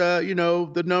is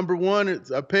the number one.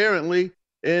 It's apparently.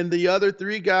 And the other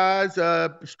three guys,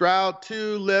 Stroud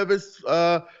 2, Levis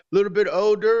a little bit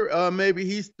older, maybe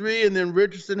he's 3, and then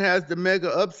Richardson has the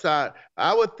mega upside.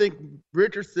 I would think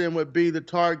Richardson would be the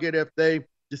target if they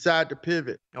decide to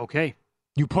pivot. Okay.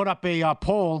 You put up a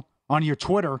poll on your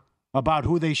Twitter about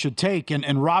who they should take,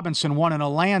 and Robinson won in a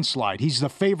landslide. He's the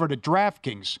favorite at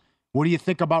DraftKings. What do you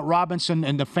think about Robinson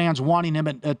and the fans wanting him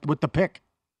with the pick?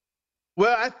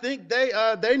 Well, I think they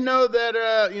know that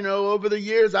over the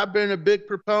years I've been a big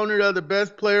proponent of the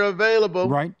best player available,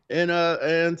 right?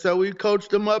 And so we coached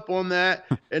them up on that.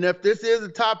 And if this is a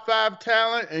top 5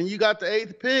 talent and you got the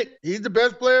 8th pick, he's the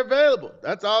best player available.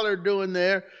 That's all they're doing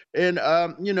there. And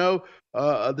the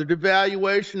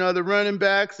devaluation of the running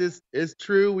backs is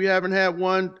true. We haven't had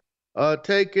one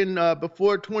taken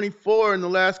before 24 in the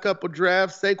last couple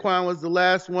drafts. Saquon was the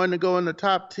last one to go in the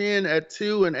top 10 at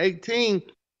 2 and 18.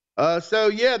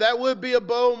 That would be a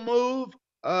bold move.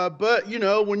 But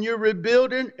when you're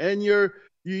rebuilding and you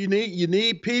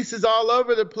need pieces all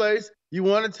over the place, you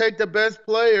want to take the best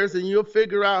players and you'll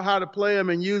figure out how to play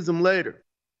them and use them later.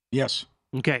 Yes.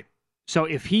 Okay. So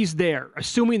if he's there,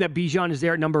 assuming that Bijan is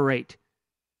there at number 8,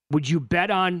 would you bet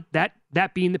on that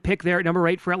being the pick there at number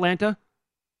 8 for Atlanta?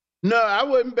 No, I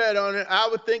wouldn't bet on it.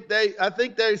 I think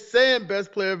they're saying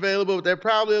best player available, but they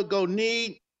probably will go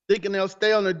need. Thinking they'll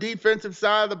stay on the defensive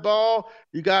side of the ball.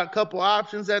 You got a couple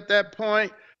options at that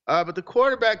point. But the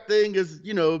quarterback thing is,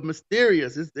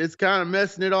 mysterious. It's kind of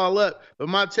messing it all up. But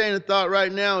my chain of thought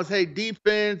right now is, hey,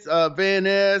 defense, Van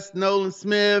Ness, Nolan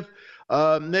Smith,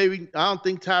 maybe I don't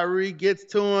think Tyree gets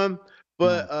to him.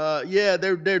 But,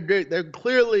 they're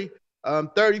clearly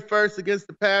 31st against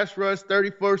the pass rush,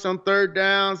 31st on third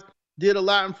downs, did a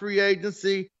lot in free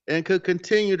agency, and could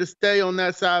continue to stay on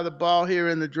that side of the ball here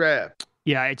in the draft.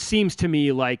 Yeah, it seems to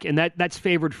me like, and that's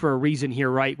favored for a reason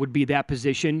here, right, would be that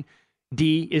position.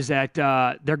 D is that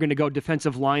they're going to go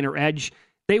defensive line or edge.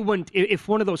 They wouldn't, if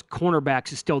one of those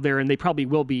cornerbacks is still there, and they probably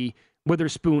will be,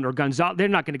 Witherspoon or Gonzalez, they're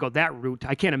not going to go that route.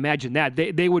 I can't imagine that.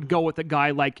 They would go with a guy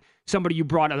like somebody you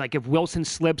brought, like if Wilson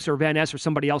slips or Van Ness or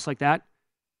somebody else like that.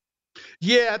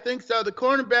 Yeah, I think so. The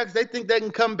cornerbacks, they think they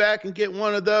can come back and get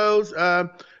one of those,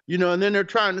 and then they're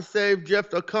trying to save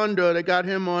Jeff Okudah. They got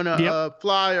him on a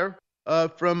flyer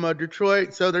from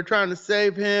Detroit. So they're trying to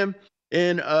save him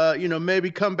and,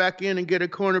 maybe come back in and get a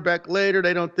cornerback later.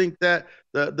 They don't think that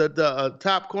the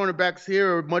top cornerbacks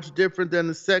here are much different than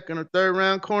the second or third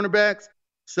round cornerbacks.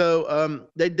 So I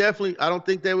don't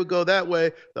think they would go that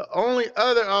way. The only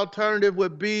other alternative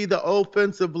would be the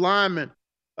offensive lineman.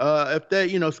 If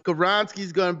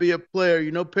Skoronski's going to be a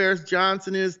player, Paris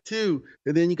Johnson is too.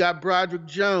 And then you got Broderick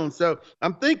Jones. So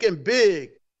I'm thinking big,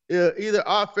 either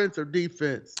offense or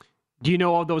defense. Do you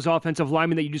know all those offensive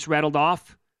linemen that you just rattled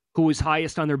off? Who is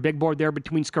highest on their big board there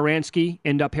between Skoronski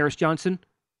and Paris Johnson?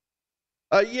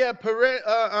 Paris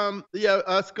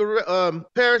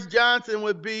Johnson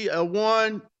would be a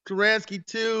 1, Skoronski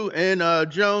 2,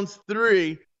 and Jones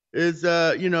 3 is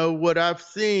what I've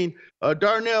seen.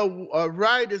 Darnell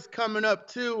Wright is coming up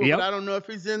too, but I don't know if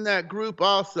he's in that group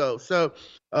also. So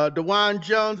DeJuan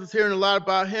Jones, was hearing a lot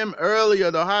about him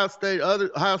earlier, the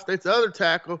Ohio State's other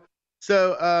tackle.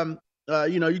 So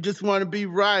you just want to be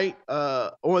right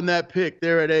on that pick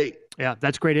there at 8. Yeah,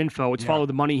 that's great info. It's Follow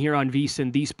the Money here on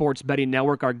VSiN, the Sports Betting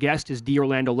Network. Our guest is D.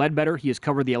 Orlando Ledbetter. He has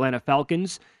covered the Atlanta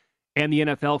Falcons and the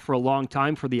NFL for a long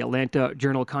time for the Atlanta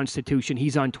Journal-Constitution.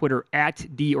 He's on Twitter at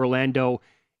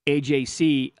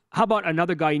DOrlandoAJC. How about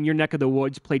another guy in your neck of the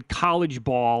woods, played college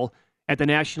ball at the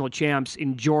national champs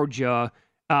in Georgia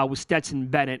with Stetson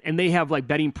Bennett, and they have like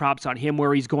betting props on him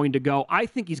where he's going to go. I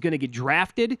think he's going to get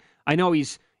drafted. I know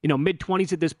he's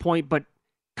mid-20s at this point, but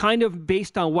kind of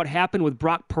based on what happened with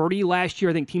Brock Purdy last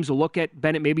year, I think teams will look at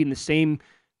Bennett maybe in the same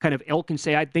kind of ilk and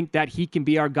say, I think that he can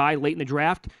be our guy late in the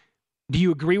draft. Do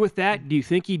you agree with that? Do you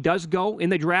think he does go in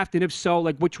the draft? And if so,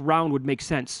 like which round would make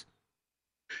sense?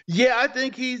 Yeah, I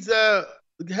think he's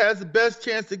has the best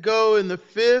chance to go in the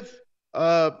 5th.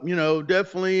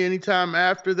 Definitely anytime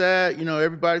after that.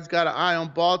 Everybody's got an eye on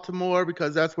Baltimore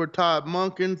because that's where Todd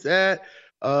Monken's at.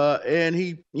 And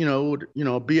he,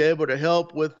 would be able to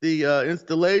help with the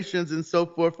installations and so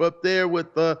forth up there with,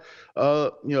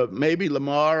 maybe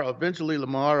eventually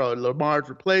Lamar or Lamar's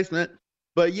replacement.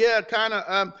 But yeah, kind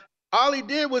of all he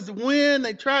did was win.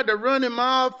 They tried to run him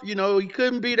off. He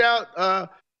couldn't beat out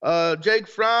Jake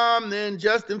Fromm, then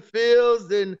Justin Fields,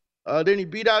 then Then he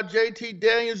beat out JT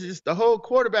Daniels, just the whole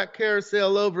quarterback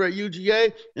carousel over at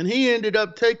UGA, and he ended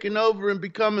up taking over and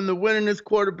becoming the winningest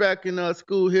quarterback in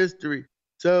school history.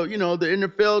 So, the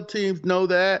NFL teams know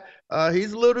that.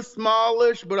 He's a little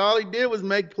smallish, but all he did was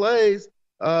make plays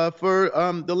for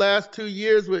the last 2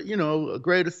 years with, a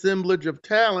great assemblage of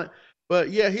talent. But,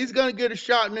 yeah, he's going to get a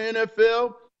shot in the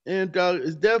NFL, and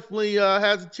is definitely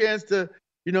has a chance to,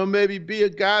 maybe be a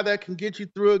guy that can get you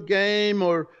through a game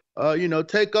or,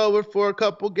 take over for a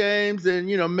couple games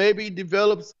and, maybe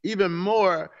develops even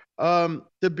more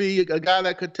to be a guy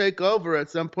that could take over at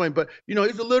some point. But,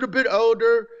 he's a little bit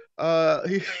older.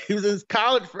 He was in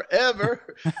college forever.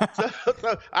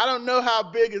 so I don't know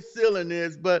how big his ceiling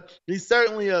is, but he's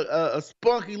certainly a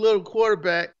spunky little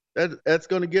quarterback that's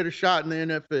going to get a shot in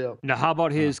the NFL. Now, how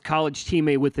about his college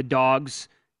teammate with the Dogs,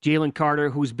 Jalen Carter,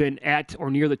 who's been at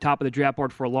or near the top of the draft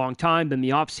board for a long time? Then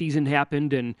the offseason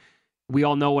happened, and we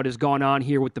all know what has gone on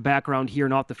here with the background here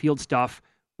and off the field stuff.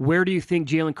 Where do you think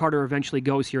Jalen Carter eventually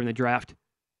goes here in the draft?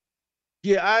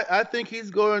 Yeah, I think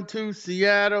he's going to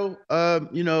Seattle.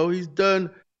 He's done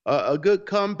a good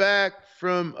comeback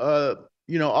from,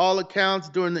 all accounts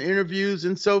during the interviews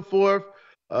and so forth.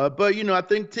 But I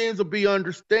think teams will be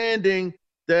understanding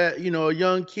that, a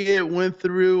young kid went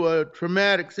through a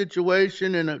traumatic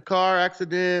situation in a car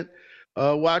accident,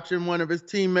 watching one of his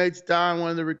teammates die,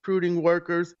 one of the recruiting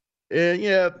workers.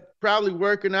 And, probably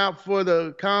working out for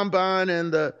the combine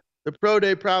and the pro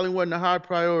day probably wasn't a high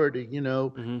priority, and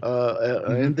then,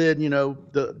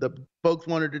 the folks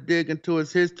wanted to dig into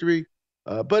his history,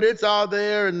 but it's all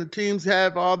there, and the teams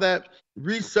have all that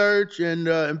research and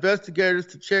investigators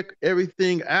to check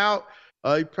everything out.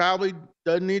 He probably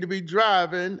doesn't need to be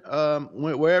driving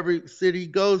wherever city he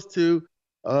goes to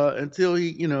until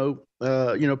he,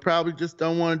 probably just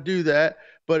don't want to do that.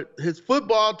 But his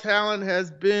football talent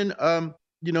has been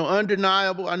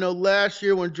undeniable. I know last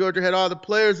year when Georgia had all the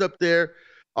players up there,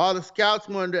 all the scouts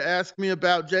wanted to ask me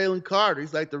about Jalen Carter.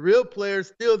 He's like, the real player's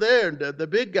still there, the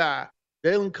big guy,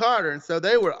 Jalen Carter. And so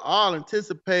they were all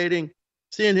anticipating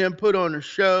seeing him put on a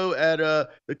show at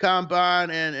the combine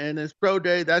and his pro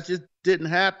day. That just didn't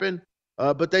happen.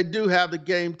 But they do have the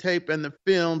game tape and the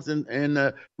films and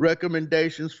the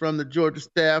recommendations from the Georgia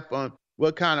staff on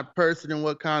what kind of person and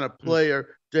what kind of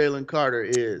player Jalen Carter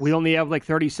is. We only have like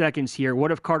 30 seconds here.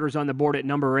 What if Carter's on the board at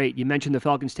number 8? You mentioned the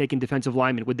Falcons taking defensive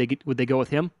lineman. Would they go with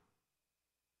him?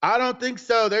 I don't think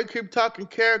so. They keep talking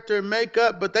character and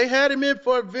makeup, but they had him in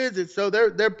for a visit, so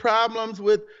their problems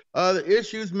with the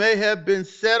issues may have been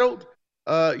settled.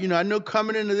 I know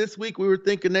coming into this week we were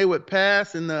thinking they would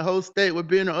pass and the whole state would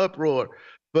be in an uproar.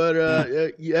 But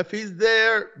if he's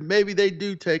there, maybe they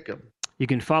do take him. You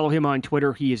can follow him on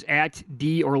Twitter. He is at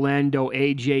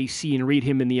DOrlandoAJC and read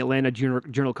him in the Atlanta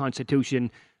Journal-Constitution.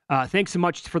 Thanks so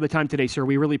much for the time today, sir.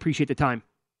 We really appreciate the time.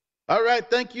 All right.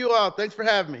 Thank you all. Thanks for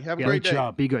having me. Have a great day.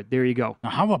 Job. Be good. There you go.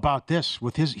 Now, how about this?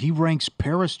 He ranks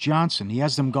Paris Johnson. He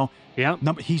has them go. Yeah.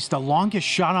 He's the longest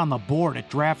shot on the board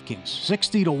at DraftKings,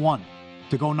 60-1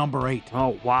 to go number 8.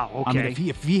 Oh, wow. Okay. I mean,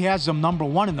 if he has them number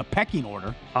 1 in the pecking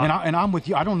order, and I'm with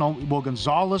you. I don't know. Well,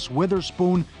 Gonzalez,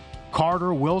 Witherspoon,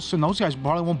 Carter, Wilson, those guys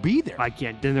probably won't be there. I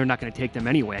can't. Then they're not going to take them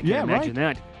anyway. I can't imagine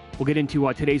that. We'll get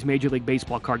into today's Major League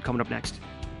Baseball card coming up next.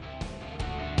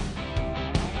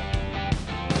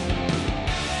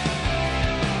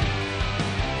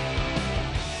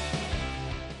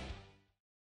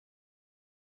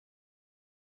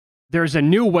 There's a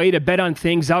new way to bet on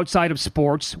things outside of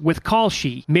sports with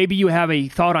Kalshi. Maybe you have a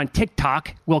thought on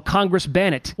TikTok. Will Congress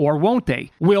ban it? Or won't they?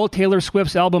 Will Taylor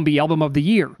Swift's album be Album of the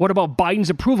Year? What about Biden's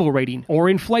approval rating or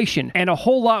inflation? And a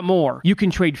whole lot more. You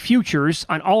can trade futures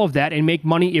on all of that and make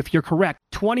money if you're correct.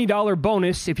 $20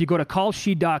 bonus if you go to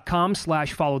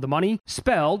kalshi.com/followthemoney,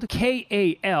 spelled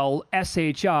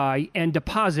KALSHI, and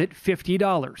deposit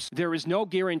 $50. There is no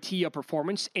guarantee of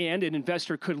performance, and an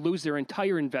investor could lose their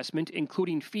entire investment,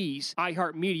 including fees.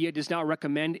 iHeartMedia does not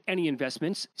recommend any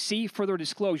investments. See further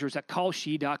disclosures at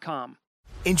kalshi.com.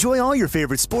 Enjoy all your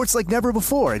favorite sports like never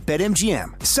before at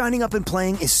BetMGM. Signing up and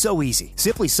playing is so easy.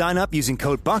 Simply sign up using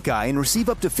code Buckeye and receive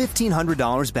up to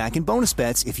 $1,500 back in bonus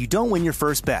bets if you don't win your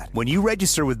first bet. When you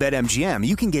register with BetMGM,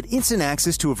 you can get instant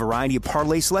access to a variety of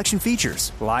parlay selection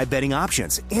features, live betting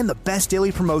options, and the best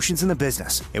daily promotions in the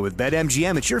business. And with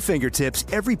BetMGM at your fingertips,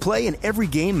 every play and every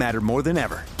game matter more than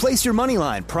ever. Place your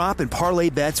moneyline, prop, and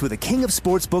parlay bets with the king of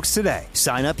sportsbooks today.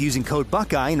 Sign up using code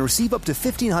Buckeye and receive up to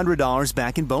 $1,500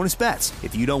 back in bonus bets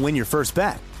if you don't win your first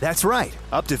bet. That's right,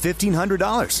 up to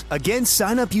 $1,500. Again,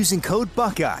 sign up using code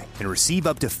Buckeye and receive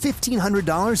up to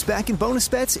 $1,500 back in bonus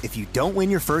bets if you don't win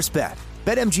your first bet.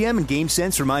 BetMGM and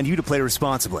GameSense remind you to play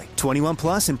responsibly. 21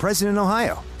 plus and present in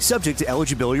Ohio. Subject to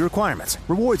eligibility requirements.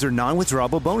 Rewards are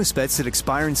non-withdrawable bonus bets that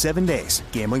expire in 7 days.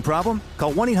 Gambling problem?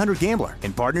 Call 1-800-GAMBLER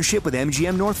in partnership with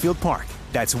MGM Northfield Park.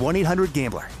 That's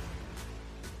 1-800-GAMBLER.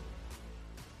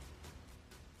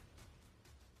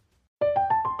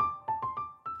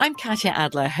 I'm Katya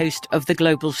Adler, host of The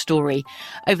Global Story.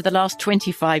 Over the last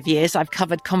 25 years, I've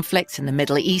covered conflicts in the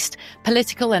Middle East,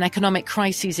 political and economic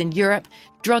crises in Europe,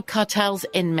 drug cartels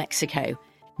in Mexico.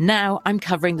 Now I'm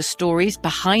covering the stories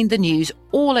behind the news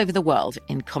all over the world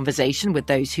in conversation with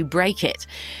those who break it.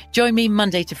 Join me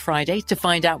Monday to Friday to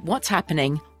find out what's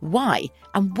happening, why,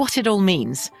 and what it all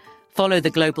means. Follow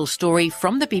The Global Story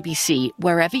from the BBC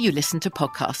wherever you listen to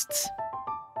podcasts.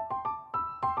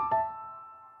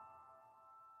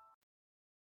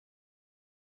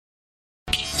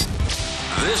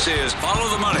 This is Follow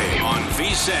the Money on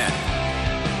VSiN.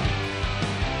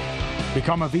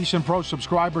 Become a VSiN Pro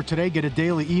subscriber today. Get a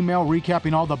daily email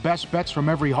recapping all the best bets from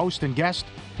every host and guest.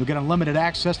 You'll get unlimited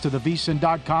access to the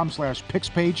vsin.com/picks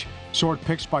page. Sort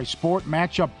picks by sport,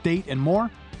 matchup, date, and more.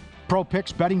 Pro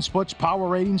picks, betting splits, power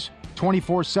ratings,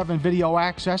 24/7 video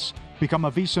access. Become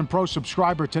a VSiN Pro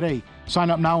subscriber today.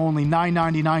 Sign up now, only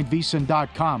 $9.99,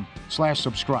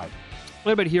 vsin.com/subscribe. A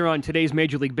little bit here on today's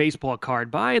Major League Baseball card.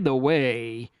 By the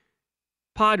way,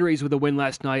 Padres with a win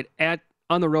last night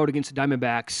on the road against the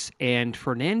Diamondbacks, and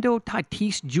Fernando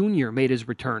Tatis Jr. made his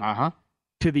return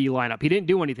to the lineup. He didn't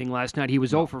do anything last night. He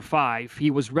was 0 for 5. He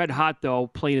was red hot, though,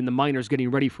 playing in the minors, getting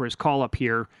ready for his call-up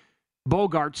here.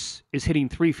 Bogarts is hitting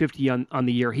 .350 on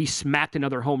the year. He smacked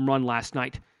another home run last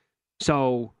night.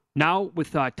 So now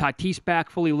with Tatis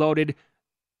back, fully loaded,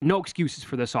 no excuses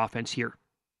for this offense here.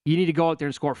 You need to go out there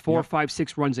and score 4, 5,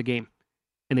 6 runs a game.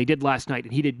 And they did last night,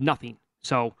 and he did nothing.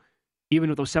 So even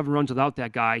with those 7 runs without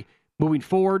that guy, moving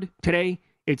forward today,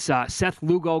 it's Seth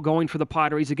Lugo going for the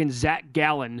Padres against Zach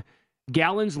Gallen.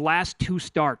 Gallen's last 2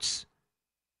 starts,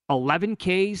 11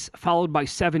 Ks followed by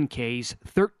 7 Ks,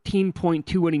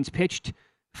 13.2 innings pitched,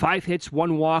 5 hits,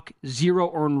 1 walk,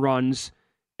 0 earned runs,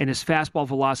 and his fastball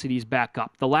velocity is back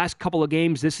up. The last couple of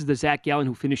games, this is the Zach Gallen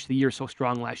who finished the year so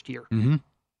strong last year. Mm-hmm.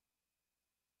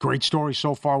 Great story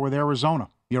so far with Arizona.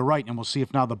 You're right, and we'll see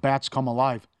if now the bats come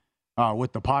alive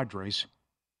with the Padres,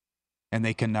 and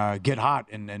they can get hot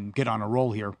and get on a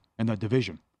roll here in the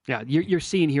division. Yeah, you're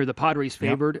seeing here the Padres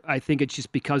favored. Yep. I think it's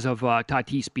just because of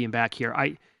Tatis being back here.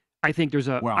 I think there's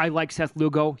I like Seth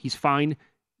Lugo. He's fine.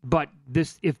 But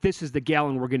if this is the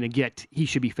Gallen we're going to get, he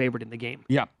should be favored in the game.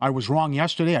 Yeah, I was wrong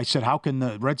yesterday. I said, how can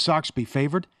the Red Sox be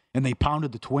favored? And they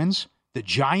pounded the Twins. The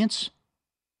Giants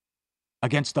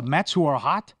against the Mets, who are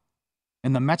hot.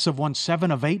 And the Mets have won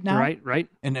 7 of 8 now. Right.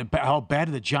 And how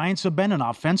bad the Giants have been and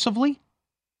offensively?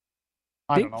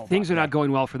 I don't know. Things are not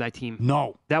going well for that team.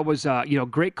 No. That was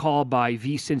great call by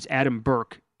VSiN's Adam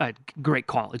Burke. Great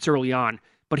call. It's early on.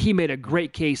 But he made a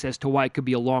great case as to why it could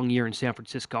be a long year in San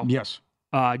Francisco. Yes.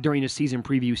 During his season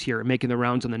previews here, making the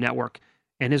rounds on the network.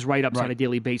 And his write-ups on a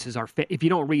daily basis are if you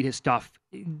don't read his stuff,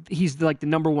 he's like the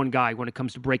number one guy when it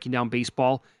comes to breaking down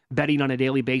baseball, betting on a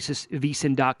daily basis,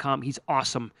 vsin.com. He's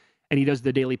awesome. And he does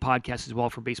the daily podcast as well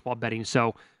for baseball betting.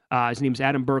 So his name's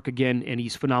Adam Burke again, and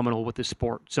he's phenomenal with this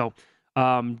sport. So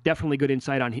definitely good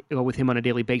insight with him on a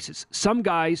daily basis. Some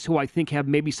guys who I think have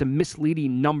maybe some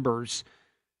misleading numbers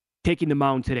taking the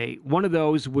mound today. One of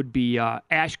those would be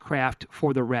Ashcraft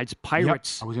for the Reds.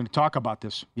 Pirates. Yep. I was going to talk about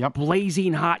this. Yep.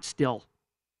 Blazing hot still.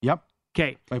 Yep.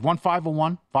 Okay. They've won 5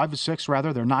 of 6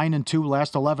 rather. They're 9-2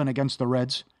 last 11 against the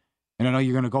Reds. And I know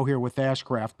you're going to go here with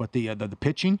Ashcraft, but the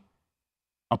pitching,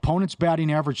 opponent's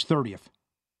batting average 30th,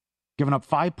 giving up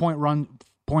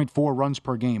 5.4 runs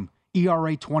per game.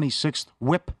 ERA 26th,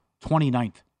 WHIP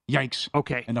 29th. Yikes.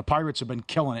 Okay. And the Pirates have been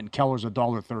killing it, and Keller's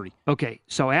 $1.30. Okay,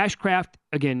 so Ashcraft,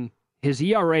 again, his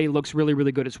ERA looks really,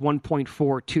 really good. It's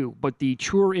 1.42, but the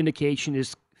truer indication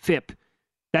is FIP.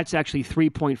 That's actually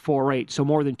 3.48, so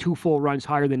more than 2 full runs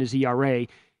higher than his ERA.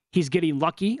 He's getting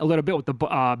lucky a little bit with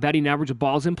the batting average of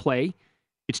balls in play.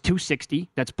 It's 260.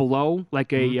 That's below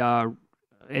like an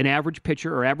average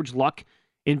pitcher or average luck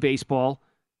in baseball.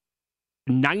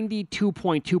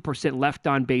 92.2% left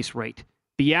on base rate.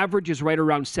 The average is right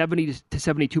around 70 to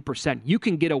 72%. You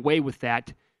can get away with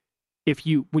that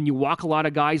when you walk a lot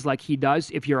of guys like he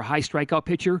does, if you're a high strikeout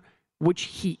pitcher, which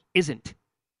he isn't.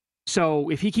 So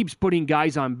if he keeps putting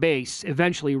guys on base,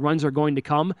 eventually runs are going to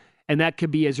come, and that could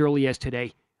be as early as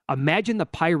today. Imagine the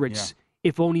Pirates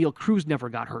if O'Neal Cruz never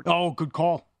got hurt. Oh, good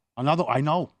call. I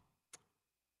know.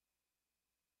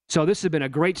 So this has been a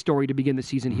great story to begin the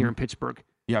season here in Pittsburgh.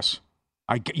 Yes.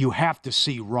 You have to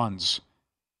see runs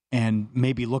and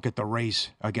maybe look at the Rays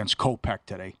against Kopech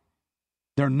today.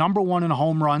 They're number one in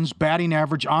home runs, batting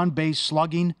average, on base,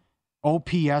 slugging,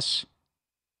 OPS,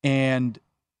 and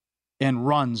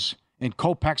runs. And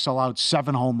Kopech's allowed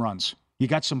 7 home runs. You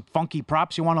got some funky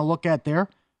props you want to look at there,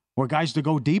 or guys to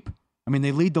go deep? I mean,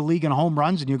 they lead the league in home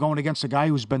runs, and you're going against a guy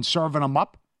who's been serving them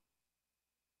up.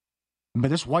 But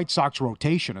this White Sox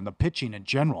rotation and the pitching in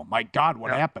general, my God,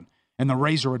 what happened? And the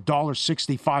Rays are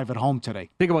 $1.65 at home today.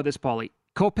 Think about this, Paulie.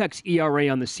 Kopech's ERA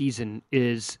on the season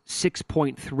is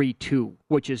 6.32,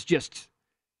 which is just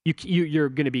you're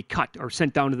going to be cut or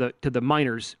sent down to the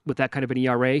minors with that kind of an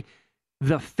ERA.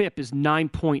 The FIP is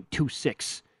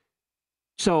 9.26.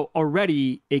 So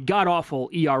already a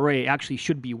god-awful ERA actually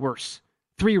should be worse.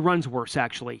 3 runs worse,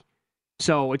 actually.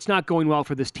 So it's not going well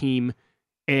for this team.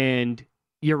 And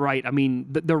you're right. I mean,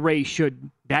 the Rays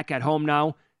should, back at home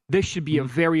now, this should be a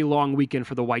very long weekend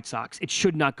for the White Sox. It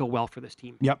should not go well for this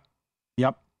team. Yep.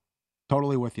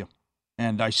 Totally with you.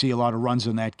 And I see a lot of runs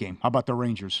in that game. How about the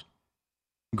Rangers?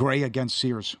 Gray against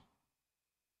Sears.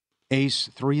 Ace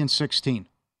 3-16.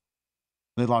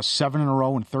 They lost 7 in a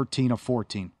row and 13 of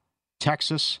 14.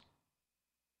 Texas,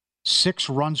 6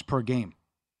 runs per game.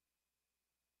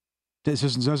 This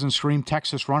doesn't scream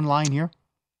Texas run line here?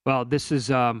 Well, this is,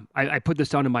 I put this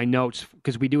down in my notes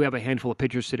because we do have a handful of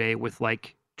pitchers today with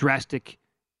like drastic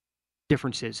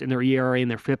differences in their ERA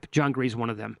and their FIP. John Gray's one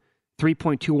of them.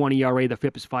 3.21 ERA, the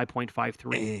FIP is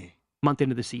 5.53 month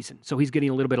into the season. So he's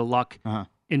getting a little bit of luck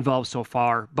involved so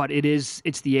far. But it's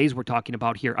the A's we're talking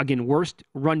about here. Again, worst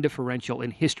run differential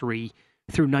in history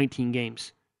through 19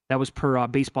 games. That was per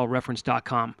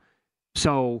baseballreference.com.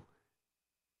 So,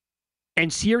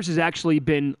 and Sears has actually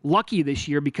been lucky this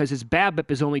year because his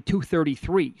BABIP is only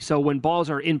 233. So when balls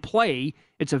are in play,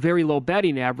 it's a very low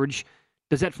batting average.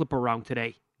 Does that flip around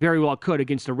today? Very well could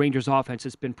against the Rangers offense.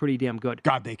 It's been pretty damn good.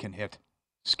 God, they can hit.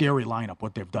 Scary lineup,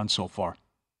 what they've done so far.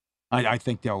 I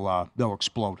think they'll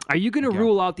explode. Are you going to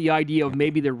rule out the idea of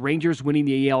maybe the Rangers winning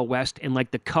the AL West and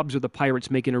like the Cubs or the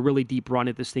Pirates making a really deep run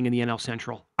at this thing in the NL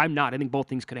Central? I'm not. I think both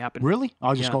things could happen. Really?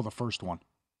 I'll just go the first one.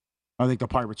 I think the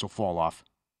Pirates will fall off.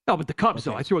 No, but the Cubs,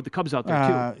 though. I threw the Cubs out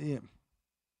there, too. Yeah.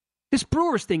 This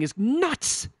Brewers thing is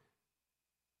nuts.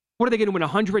 What are they going to win,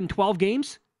 112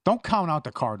 games? Don't count out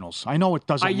the Cardinals. I know it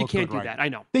doesn't look good. You can't do right. that. I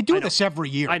know. They do this every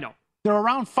year. I know. They're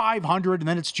around 500, and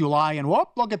then it's July, and whoop,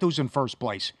 look at who's in first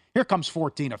place. Here comes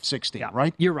 14 of 16,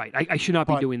 right? You're right. I should not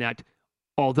be doing that.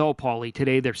 Although, Paulie,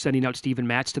 today they're sending out Steven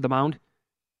Matz to the mound.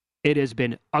 It has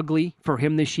been ugly for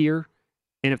him this year.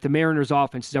 And if the Mariners'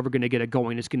 offense is ever going to get it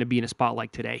going, it's going to be in a spot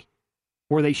like today,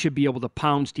 where they should be able to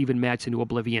pound Steven Matz into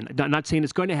oblivion. I'm not saying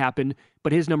it's going to happen,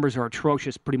 but his numbers are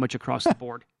atrocious pretty much across the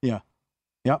board. Yeah.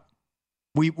 Yep.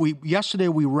 We yesterday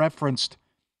we referenced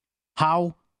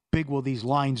how big will these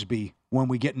lines be when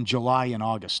we get in July and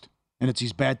August. And it's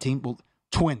these bad teams. Well,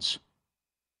 Twins,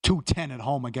 210 at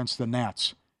home against the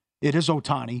Nats. It is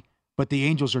Ohtani, but the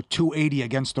Angels are 280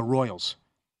 against the Royals.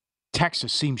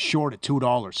 Texas seems short at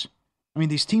 $2. I mean,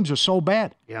 these teams are so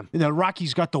bad. Yeah. The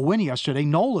Rockies got the win yesterday.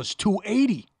 Nola's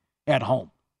 280 at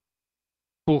home.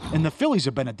 Oof. And the Phillies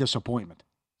have been a disappointment.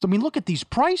 So, I mean, look at these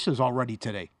prices already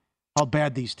today, how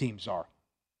bad these teams are.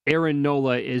 Aaron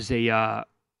Nola is a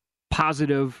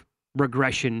positive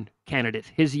regression candidate.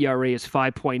 His ERA is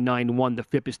 5.91. The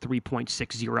FIP is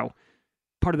 3.60.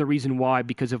 Part of the reason why,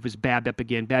 because of his BABIP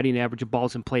again, batting average of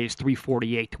balls in play is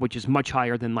 348, which is much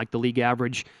higher than like the league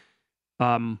average.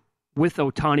 With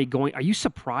Ohtani going, are you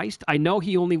surprised? I know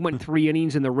he only went 3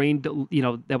 innings in the rain. You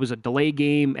know, that was a delay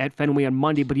game at Fenway on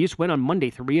Monday, but he just went on Monday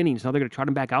 3 innings. Now they're going to trot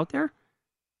him back out there?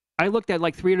 I looked at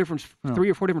like 3 or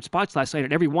 4 different spots last night,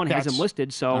 and every one has him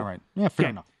listed. So, all right. Yeah, fair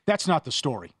enough. That's not the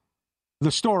story.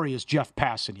 The story is Jeff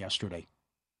Passan yesterday.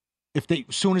 As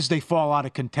soon as they fall out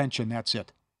of contention, that's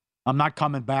it. I'm not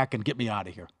coming back and get me out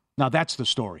of here. Now, that's the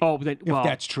story. Oh, if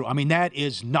that's true. I mean, that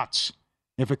is nuts.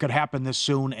 If it could happen this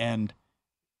soon, and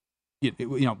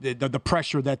the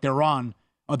pressure that they're on,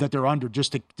 or that they're under,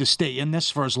 just to stay in this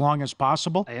for as long as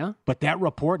possible. Yeah. But that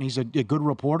report, and he's a good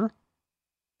reporter,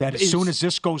 that as soon as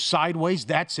this goes sideways,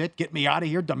 that's it. Get me out of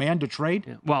here. Demand a trade.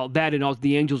 Yeah. Well, that and all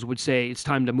the Angels would say it's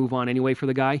time to move on anyway for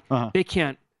the guy. They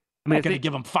can't. I mean, they're going to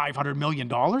give him $500 million.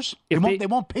 They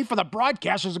won't pay for the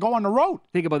broadcasters to go on the road.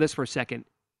 Think about this for a second.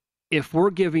 If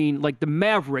we're giving, like, the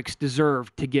Mavericks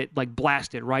deserve to get, like,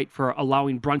 blasted, right, for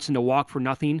allowing Brunson to walk for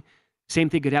nothing. Same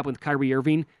thing could happen with Kyrie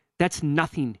Irving. That's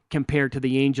nothing compared to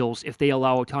the Angels if they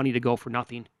allow Ohtani to go for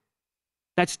nothing.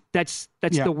 That's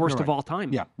the worst of all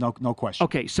time. Yeah, no question.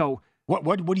 Okay, so how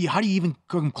do you even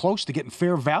come close to getting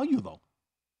fair value though?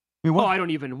 I mean, I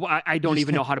don't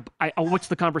even know how to. What's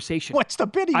the conversation? What's the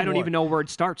bidding? I don't even know where it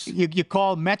starts. You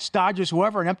call Mets, Dodgers,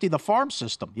 whoever, and empty the farm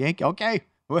system. Okay,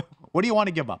 What do you want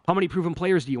to give up? How many proven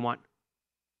players do you want?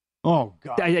 Oh,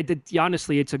 God.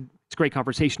 Honestly, it's a great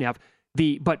conversation to have.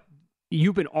 But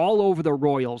you've been all over the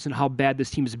Royals and how bad this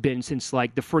team has been since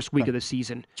like the first week of the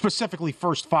season. Specifically,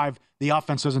 first 5, the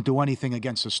offense doesn't do anything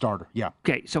against the starter. Yeah.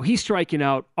 Okay, so he's striking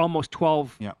out almost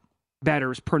 12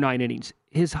 batters per 9 innings.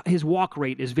 His walk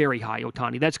rate is very high,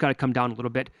 Ohtani. That's got to come down a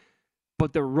little bit.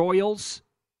 But the Royals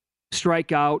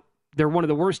strike out. They're one of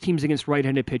the worst teams against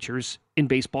right-handed pitchers in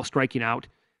baseball striking out.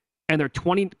 And they're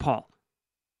 29th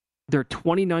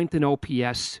in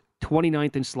OPS,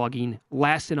 29th in slugging,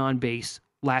 last in on base,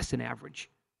 last in average.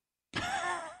 Do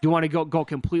you want to go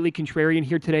completely contrarian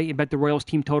here today and bet the Royals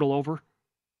team total over?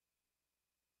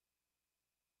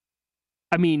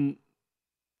 I mean...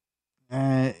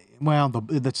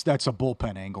 that's a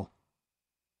bullpen angle.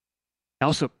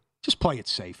 Also... Just play it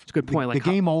safe. It's a good point. The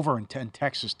game over in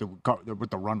Texas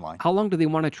with the run line. How long do they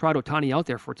want to trot Ohtani out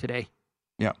there for today?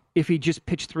 Yeah. If he just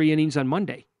pitched 3 innings on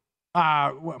Monday?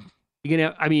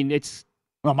 It's...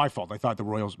 Well, my fault. I thought the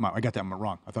Royals... I got that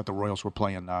wrong. I thought the Royals were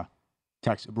playing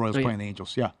Texas. Royals playing the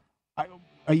Angels. Yeah.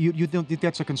 You don't think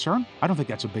that's a concern? I don't think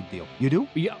that's a big deal. You do?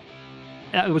 Yeah.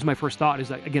 That was my first thought. Is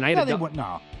that, again, I had no.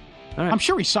 Right. I'm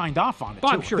sure he signed off on it, too.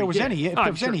 I'm sure if there was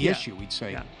any issue, we'd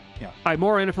say... Yeah. All right,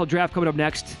 more NFL draft coming up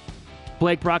next.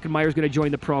 Blake Brockenmeyer is going to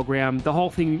join the program. The whole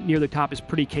thing near the top is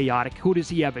pretty chaotic. Who does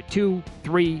he have at 2,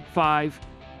 3, 5?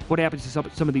 What happens to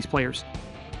some of these players?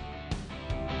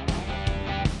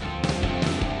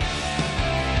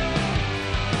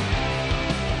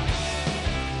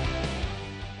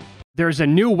 There's a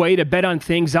new way to bet on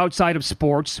things outside of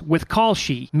sports with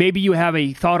Kalshi. Maybe you have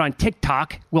a thought on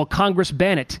TikTok. Will Congress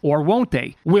ban it? Or won't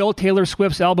they? Will Taylor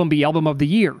Swift's album be Album of the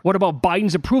Year? What about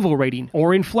Biden's approval rating?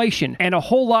 Or inflation? And a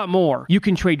whole lot more. You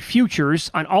can trade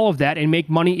futures on all of that and make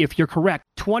money if you're correct.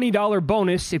 $20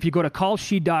 bonus if you go to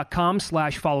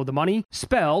kalshi.com/followthemoney,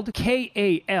 spelled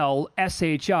KALSHI,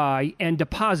 and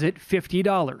deposit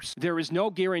 $50. There is no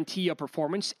guarantee of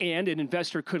performance, and an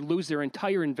investor could lose their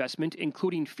entire investment,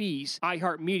 including fees.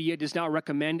 iHeartMedia does not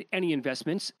recommend any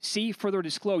investments. See further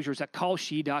disclosures at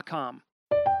kalshi.com.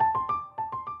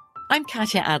 I'm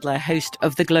Katya Adler, host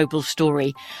of The Global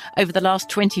Story. Over the last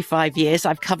 25 years,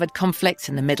 I've covered conflicts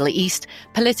in the Middle East,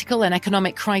 political and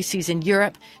economic crises in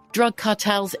Europe, drug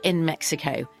cartels in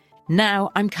Mexico. Now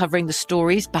I'm covering the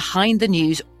stories behind the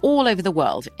news all over the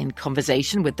world in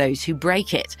conversation with those who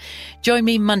break it. Join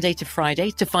me Monday to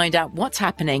Friday to find out what's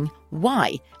happening,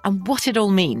 why, and what it all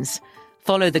means.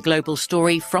 Follow The Global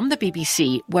Story from the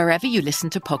BBC wherever you listen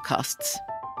to podcasts.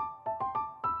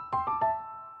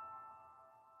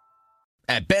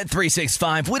 At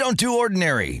Bet365, we don't do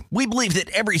ordinary. We believe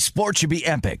that every sport should be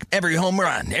epic. Every home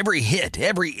run, every hit,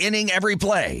 every inning, every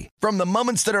play. From the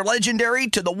moments that are legendary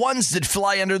to the ones that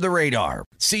fly under the radar.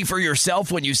 See for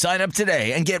yourself when you sign up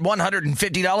today and get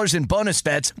 $150 in bonus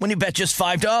bets when you bet just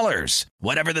 $5.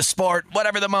 Whatever the sport,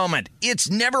 whatever the moment, it's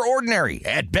never ordinary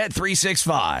at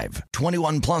Bet365.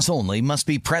 21 plus only. Must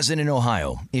be present in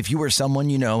Ohio. If you or someone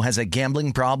you know has a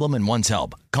gambling problem and wants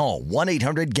help, call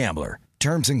 1-800-GAMBLER.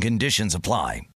 Terms and conditions apply.